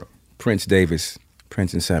style from? Prince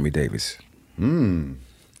and Sammy Davis.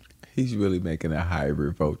 He's really making a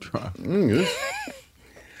hybrid Voltron.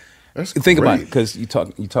 That's Think great. about it, because you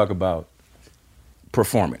talk about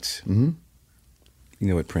performance. You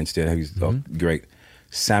know what Prince did? He's great.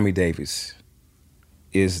 Sammy Davis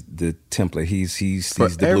is the template. He's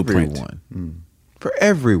the blueprint. For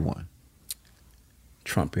everyone.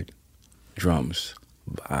 Trumpet, drums,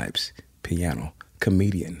 vibes, piano,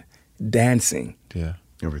 comedian, dancing. Yeah.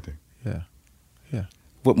 Everything. Yeah.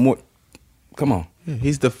 What more? Come on. Yeah,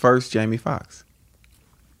 he's the first Jamie Foxx.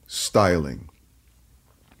 Styling.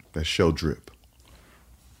 That show drip.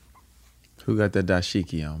 Who got that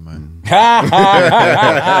dashiki on, man?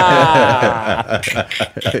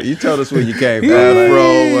 You told us where you came from.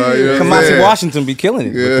 Kamasi Washington be killing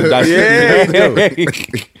it. With the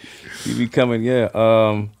dashiki. He be coming,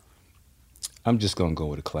 I'm just going to go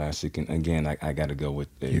with a classic. And again, I got to go with...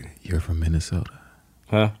 You're from Minnesota.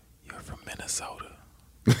 Huh? You're from Minnesota.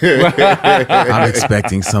 I'm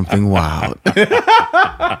expecting something wild.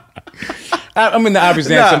 I mean, the obvious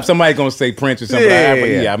answer, somebody going to say Prince or something.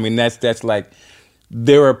 Yeah. I mean, that's like...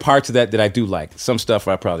 there are parts of that I do like. Some stuff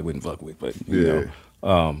I probably wouldn't fuck with, but you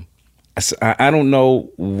know, I don't know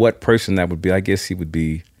what person that would be. I guess he would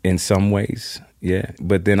be in some ways, yeah.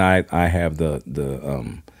 But then I have the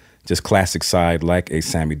just classic side, like a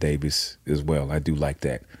Sammy Davis as well. I do like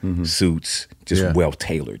that. Suits, just well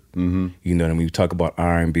tailored. You know what I mean? You talk about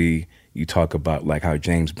R&B, you talk about like how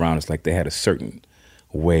James Brown is like they had a certain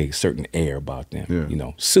way, certain air about them. You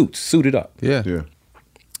know, suited up. Yeah.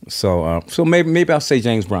 So maybe I'll say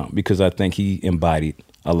James Brown because I think he embodied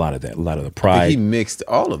a lot of that, a lot of the pride. He mixed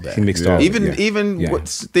all of that. He mixed all of it. Even what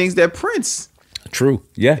things that Prince. True.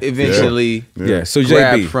 Yeah. Eventually. Yeah. So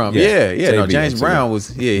grabbed JB from. Yeah. No, James Brown was.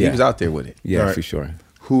 He was out there with it. Yeah, right. For sure.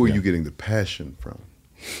 Who are you getting the passion from?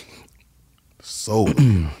 Soul.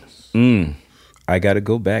 I got to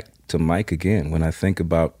go back to Mike again when I think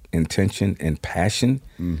about intention and passion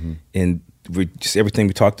and just everything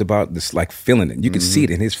we talked about. This like feeling it. You can see it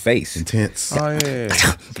in his face. Intense. Oh yeah.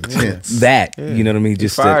 Intense. That you know what I mean.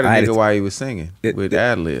 Just he fired a nigga while he was singing with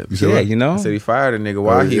ad libs. Yeah, you know. I said he fired a nigga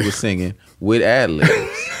while he was singing with ad libs.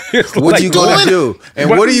 What like, you gonna do? And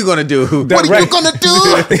what are you gonna do? What are you gonna do?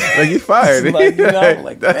 Like you fired. Like, you know,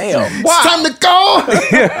 like damn. It's time to go.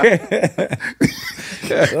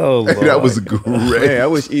 Oh, Lord. That was great. Man, I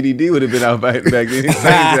wish EDD would have been out back then.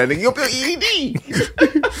 That nigga, you feel EDD.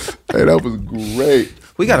 Hey, that was great.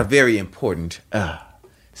 We got a very important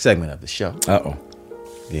segment of the show. Uh-oh.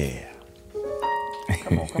 Yeah.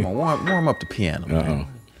 Come on, warm up the piano. Man.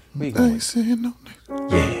 Where you going? I ain't saying no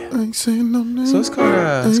names. Yeah. I ain't saying no names. So it's called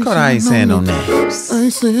I Ain't Saying No Names. I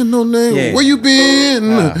ain't saying no names. Yeah. Where you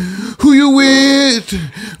been? Who you with?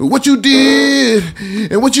 What you did?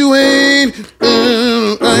 And what you ain't?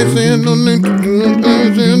 I ain't saying no names. I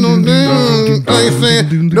ain't saying no names. I ain't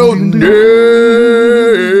saying no names.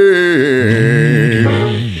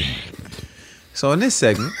 So in this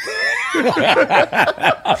segment,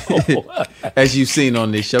 as you've seen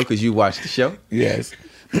on this show, because you watched the show, yes,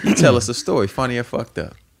 you tell us a story, funny or fucked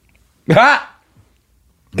up, about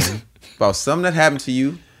something that happened to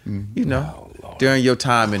you, you know, during your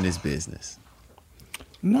time in this business.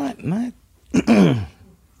 Not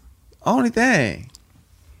only thing.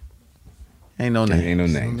 Ain't no names. Ain't no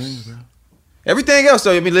names. Everything else,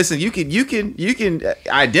 though. I mean, listen. You can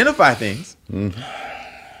identify things in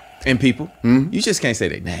people. You just can't say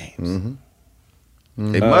their names.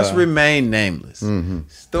 They must remain nameless.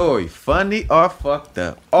 Story, funny or fucked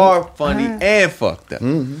up, or funny and fucked up.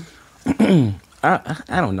 I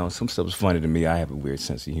don't know. Some stuff is funny to me. I have a weird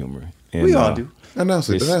sense of humor. And, we all do. Announce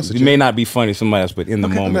it. It may not be funny to somebody else, but in the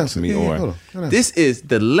moment to me. This is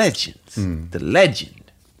the legends. The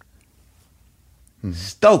legend.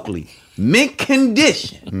 Stokley, mint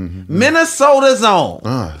condition, Minnesota's own.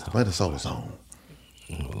 Minnesota's own.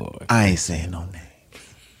 Oh, Lord. I ain't saying no names.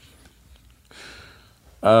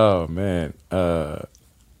 Oh man, I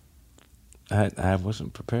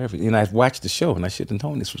wasn't prepared for it. And I watched the show, and I shouldn't have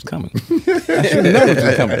known this was coming. I should have known it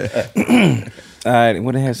was coming. I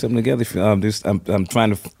would have had something together. I'm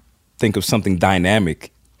trying to think of something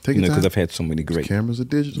dynamic. Because I've had so many great cameras are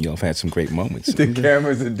digital. I've had some great moments. The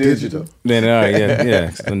cameras are digital. Then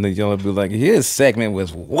yeah. And then y'all be like, his segment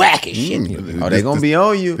was whack as shit. Oh, they gonna be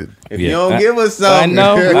on you if you don't give us I something.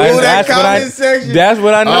 know. That comment section. That's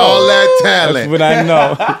what I know. All that talent. That's what I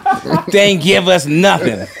know. They ain't give us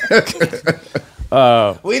nothing.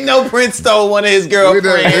 We know Prince stole one of his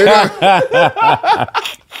girlfriends.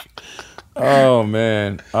 Oh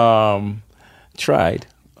man, tried.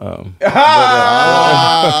 I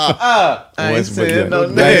ain't saying no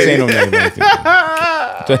name. I ain't saying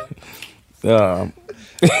no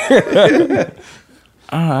name.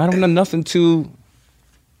 I don't know nothing too.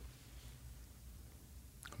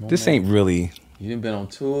 This ain't really. You done been on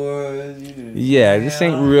tours. Yeah, this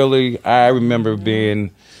ain't really. I remember being.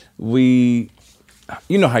 You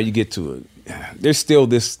know how you get to it. There's still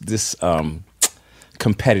this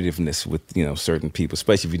competitiveness with certain people,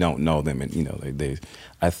 especially if you don't know them, and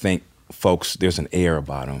I think folks, there's an air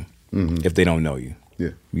about them if they don't know you.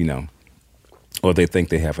 Yeah. Or they think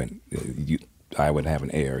they haven't. I would have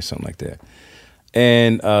an air or something like that.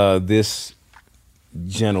 And this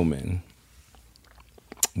gentleman,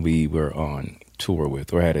 we were on tour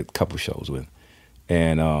with, or had a couple shows with,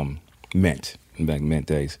 and Mint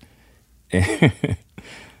days, and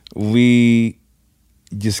we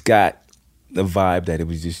just got the vibe that it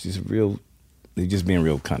was just real, just being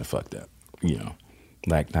real kind of fucked up,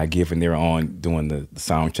 like not giving they're on doing the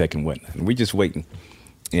sound check and whatnot. And we're just waiting,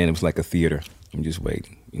 and it was like a theater. I'm just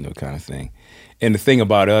waiting, kind of thing. And the thing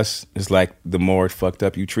about us is like the more fucked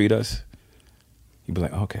up you treat us, you'd be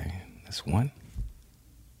like, okay, that's one,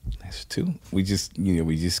 That's 2. We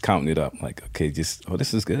just counting it up. Like, okay, this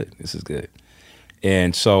is good. This is good.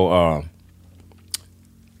 And so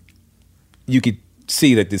you could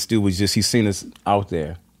see that this dude he's seen us out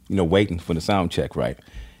there, waiting for the sound check, right?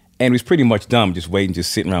 And he was pretty much done, just waiting,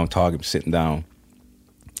 just sitting around talking, sitting down.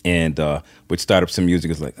 And would start up some music.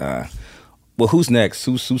 It's like, well, who's next?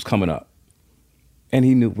 Who's coming up? And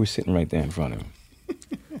he knew we're sitting right there in front of him.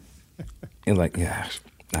 And like, yeah,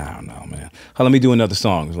 I don't know, man. Let me do another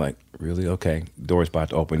song. It's like, really? Okay. Door's about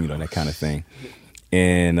to open, that kind of thing.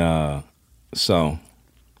 And so,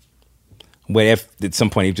 but at some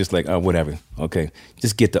point he was just like, oh, whatever. Okay,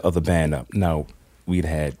 just get the other band up. No, we'd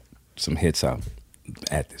had some hits out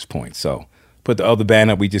at this point. So put the other band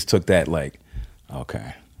up. We just took that like,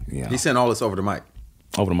 okay. He sent all this over the mic.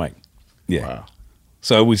 Over the mic. Yeah. Wow.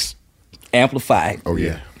 So it was amplified. Oh,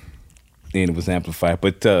 yeah. And it was amplified.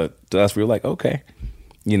 But to us, we were like, okay.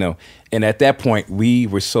 And at that point, we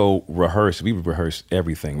were so rehearsed. We would rehearse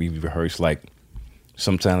everything. We would rehearse like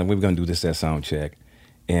sometimes we were going to do that sound check.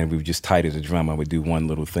 And we would just tight as a drum. I would do one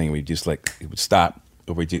little thing. We just like, it would stop.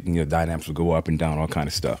 Or dynamics would go up and down, all kind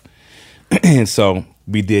of stuff. And so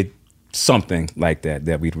we did something like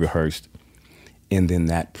that we'd rehearsed. And then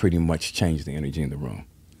that pretty much changed the energy in the room,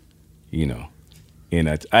 And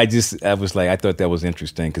I was like, I thought that was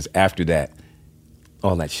interesting because after that,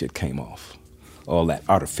 all that shit came off. All that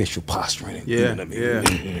artificial posturing. Yeah,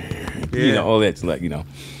 all that's like,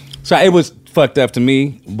 So it was fucked up to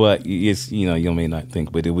me, but it's, you may not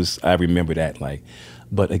think, but it was, I remember that like,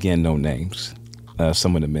 but again, no names.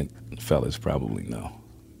 Some of the fellas probably know,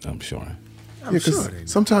 I'm sure. I'm sure.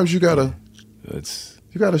 Sometimes you gotta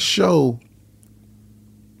show,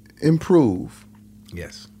 improve.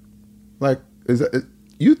 Yes. Like,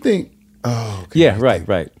 you think, oh, okay. Yeah,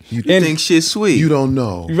 right. You think shit's sweet. You don't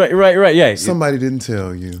know. Right, yeah. Somebody didn't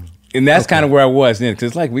tell you. And that's kind of where I was then,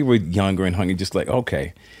 because like we were younger and hungry, just like,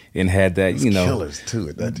 okay. And had that, killers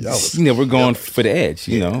too. We're going for the edge,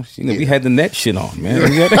 We had the net shit on, man.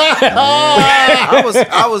 I was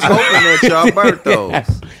hoping that y'all burnt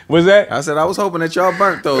those. Was that? I said I was hoping that y'all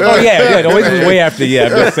burnt those. Oh yeah. It was way after, I'm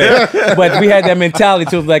just saying. But we had that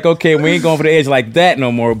mentality too, like, okay, we ain't going for the edge like that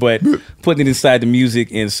no more, but putting it inside the music,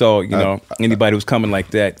 and so anybody who's coming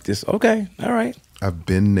like that, just okay, all right. I've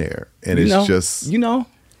been there, and it's just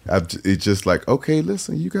it's just like, okay,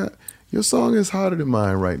 listen, your song is hotter than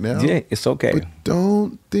mine right now. Yeah, it's okay. But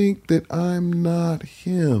don't think that I'm not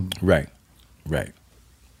him. Right.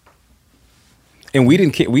 And we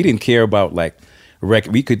didn't care about like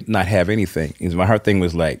record. We could not have anything. My heart thing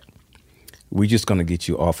was like, we're just gonna get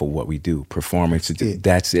you off of what we do, performance.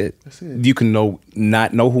 That's it. You can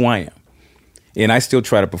not know who I am, and I still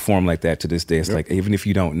try to perform like that to this day. It's like, even if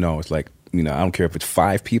you don't know, it's like, I don't care if it's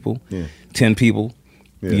 5 people, 10 people,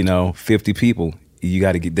 50 people. You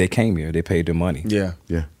got to get. They came here. They paid their money. Yeah.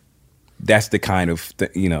 That's the kind of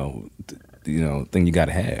thing you got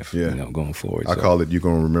to have. Yeah. Going forward. I call it. You're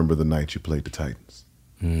gonna remember the night you played the Titans.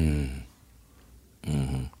 Mm-hmm.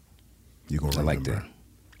 You're gonna remember. I like that.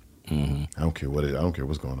 Mm-hmm. I don't care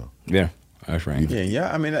what's going on. Yeah, that's right.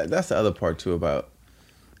 Yeah. I mean, that's the other part too about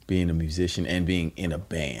being a musician and being in a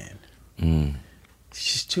band.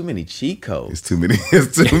 It's just too many cheat codes. It's too many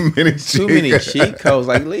cheat codes.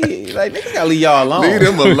 Like niggas gotta leave y'all alone. Leave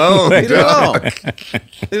them alone. Leave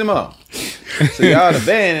them alone. So y'all the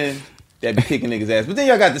band that be kicking niggas' ass, but then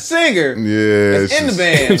y'all got the singer. Yeah, that's in the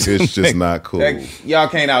band. It's just not cool. Y'all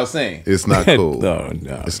can't out sing. It's not cool. No,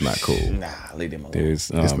 it's not cool. Nah, leave them alone. It's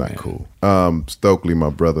not cool. Stokley,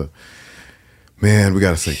 my brother. Man, we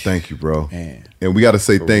gotta say thank you, bro. Man, and we gotta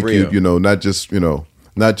say thank real. you.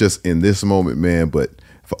 Not just in this moment, man, but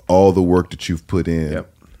for all the work that you've put in.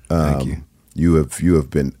 Yep. Thank you. You have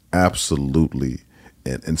been absolutely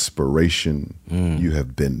an inspiration. You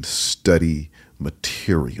have been study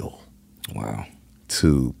material. Wow.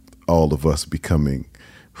 To all of us becoming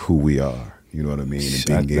who we are. You know what I mean?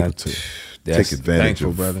 And being able to take advantage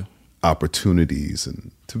of opportunities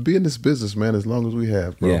and to be in this business, man, as long as we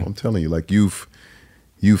have, bro. Yeah. I'm telling you, like you've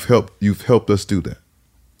helped us do that.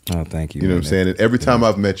 Oh, thank you. You know what I'm saying? And every time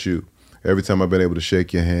I've met you, every time I've been able to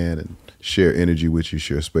shake your hand and share energy with you,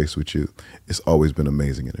 share space with you, it's always been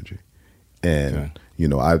amazing energy. And,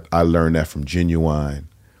 I learned that from Genuine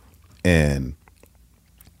and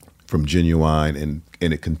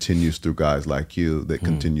it continues through guys like you that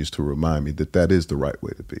continues to remind me that is the right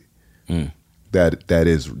way to be.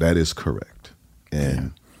 That is correct.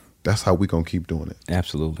 And that's how we're going to keep doing it.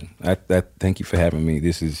 Absolutely. I thank you for having me.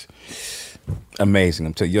 This is amazing.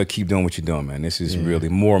 I'm telling you, keep doing what you're doing, man. This is really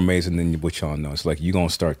more amazing than what y'all know. It's like you're going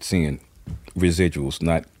to start seeing residuals,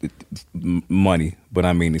 not money, but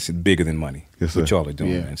I mean it's bigger than money. Yes, what sir. y'all are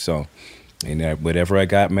doing, Yeah. man. So, and whatever I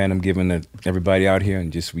got, man, I'm giving to everybody out here,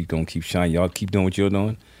 and just we gonna keep shining. Y'all keep doing what you're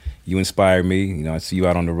doing. You inspire me. You know, I see you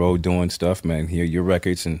out on the road doing stuff, man. Hear your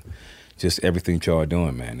records and just everything y'all are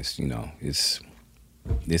doing, man. It's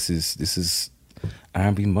this is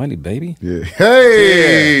R&B money, baby. Yeah.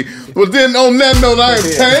 Hey! Yeah. Well, then on that note, I am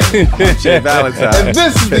Tank. I'm Jay Valentine. And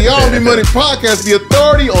this is the R&B Money Podcast, the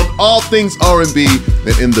authority on all things R&B.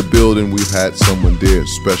 And in the building, we've had someone dear,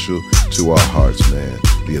 special to our hearts, man.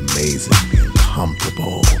 The amazing, the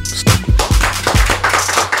incomparable Stokley.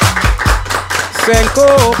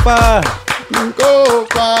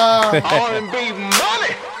 R&B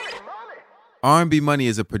Money. R&B Money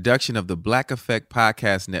is a production of the Black Effect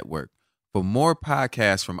Podcast Network. For more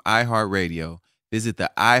podcasts from iHeartRadio, visit the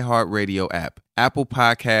iHeartRadio app, Apple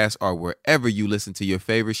Podcasts, or wherever you listen to your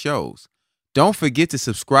favorite shows. Don't forget to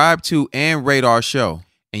subscribe to and rate our show.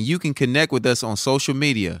 And you can connect with us on social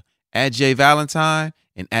media at Jay Valentine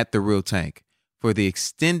and at The Real Tank. For the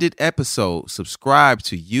extended episode, subscribe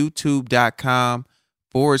to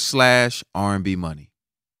youtube.com/R&B Money.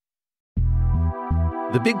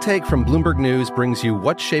 The Big Take from Bloomberg News brings you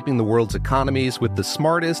what's shaping the world's economies with the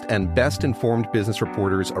smartest and best-informed business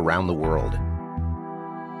reporters around the world.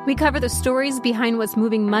 We cover the stories behind what's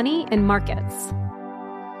moving money and markets,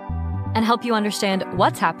 and help you understand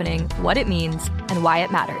what's happening, what it means, and why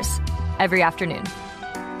it matters every afternoon.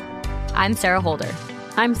 I'm Sarah Holder.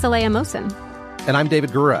 I'm Saleha Mohsin. And I'm David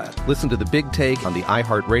Gura. Listen to The Big Take on the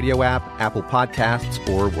iHeartRadio app, Apple Podcasts,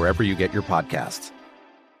 or wherever you get your podcasts.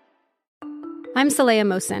 I'm Saleha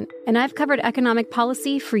Mohsin, and I've covered economic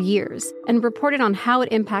policy for years and reported on how it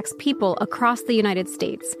impacts people across the United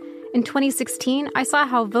States. In 2016, I saw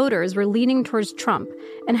how voters were leaning towards Trump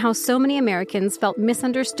and how so many Americans felt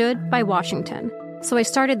misunderstood by Washington. So I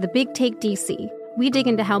started The Big Take DC. We dig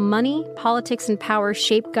into how money, politics, and power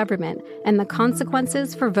shape government and the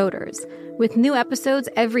consequences for voters. With new episodes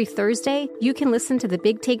every Thursday, you can listen to The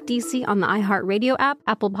Big Take DC on the iHeartRadio app,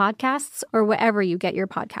 Apple Podcasts, or wherever you get your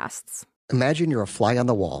podcasts. Imagine you're a fly on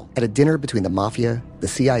the wall at a dinner between the mafia, the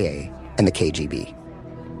CIA, and the KGB.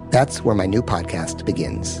 That's where my new podcast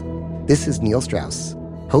begins. This is Neil Strauss,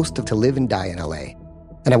 host of To Live and Die in LA.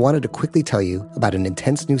 And I wanted to quickly tell you about an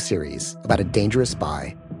intense new series about a dangerous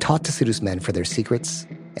spy taught to seduce men for their secrets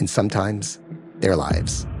and sometimes their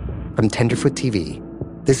lives. From Tenderfoot TV,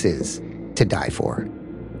 this is To Die For.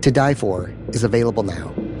 To Die For is available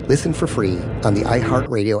now. Listen for free on the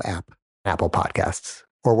iHeartRadio app, Apple Podcasts,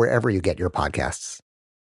 or wherever you get your podcasts.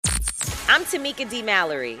 I'm Tamika D.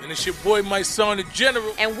 Mallory. And it's your boy, my son, the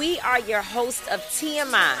General. And we are your hosts of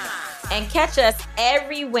TMI. And catch us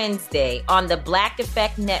every Wednesday on the Black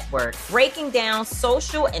Effect Network, breaking down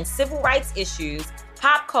social and civil rights issues,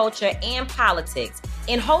 pop culture, and politics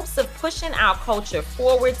in hopes of pushing our culture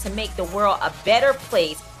forward to make the world a better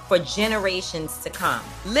place for generations to come.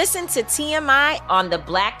 Listen to TMI on the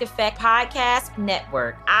Black Effect Podcast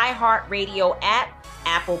Network, iHeartRadio app,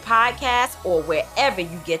 Apple Podcasts, or wherever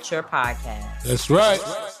you get your podcasts. That's right.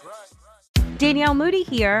 Danielle Moody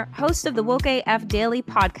here, host of the Woke AF Daily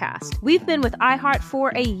podcast. We've been with iHeart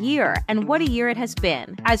for a year, and what a year it has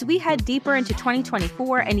been. As we head deeper into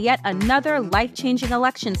 2024 and yet another life-changing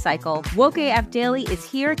election cycle, Woke AF Daily is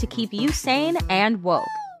here to keep you sane and woke.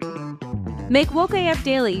 Make Woke AF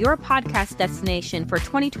Daily your podcast destination for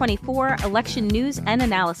 2024 election news and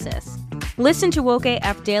analysis. Listen to Woke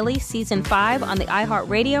AF Daily Season 5 on the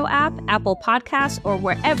iHeartRadio app, Apple Podcasts, or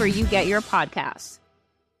wherever you get your podcasts.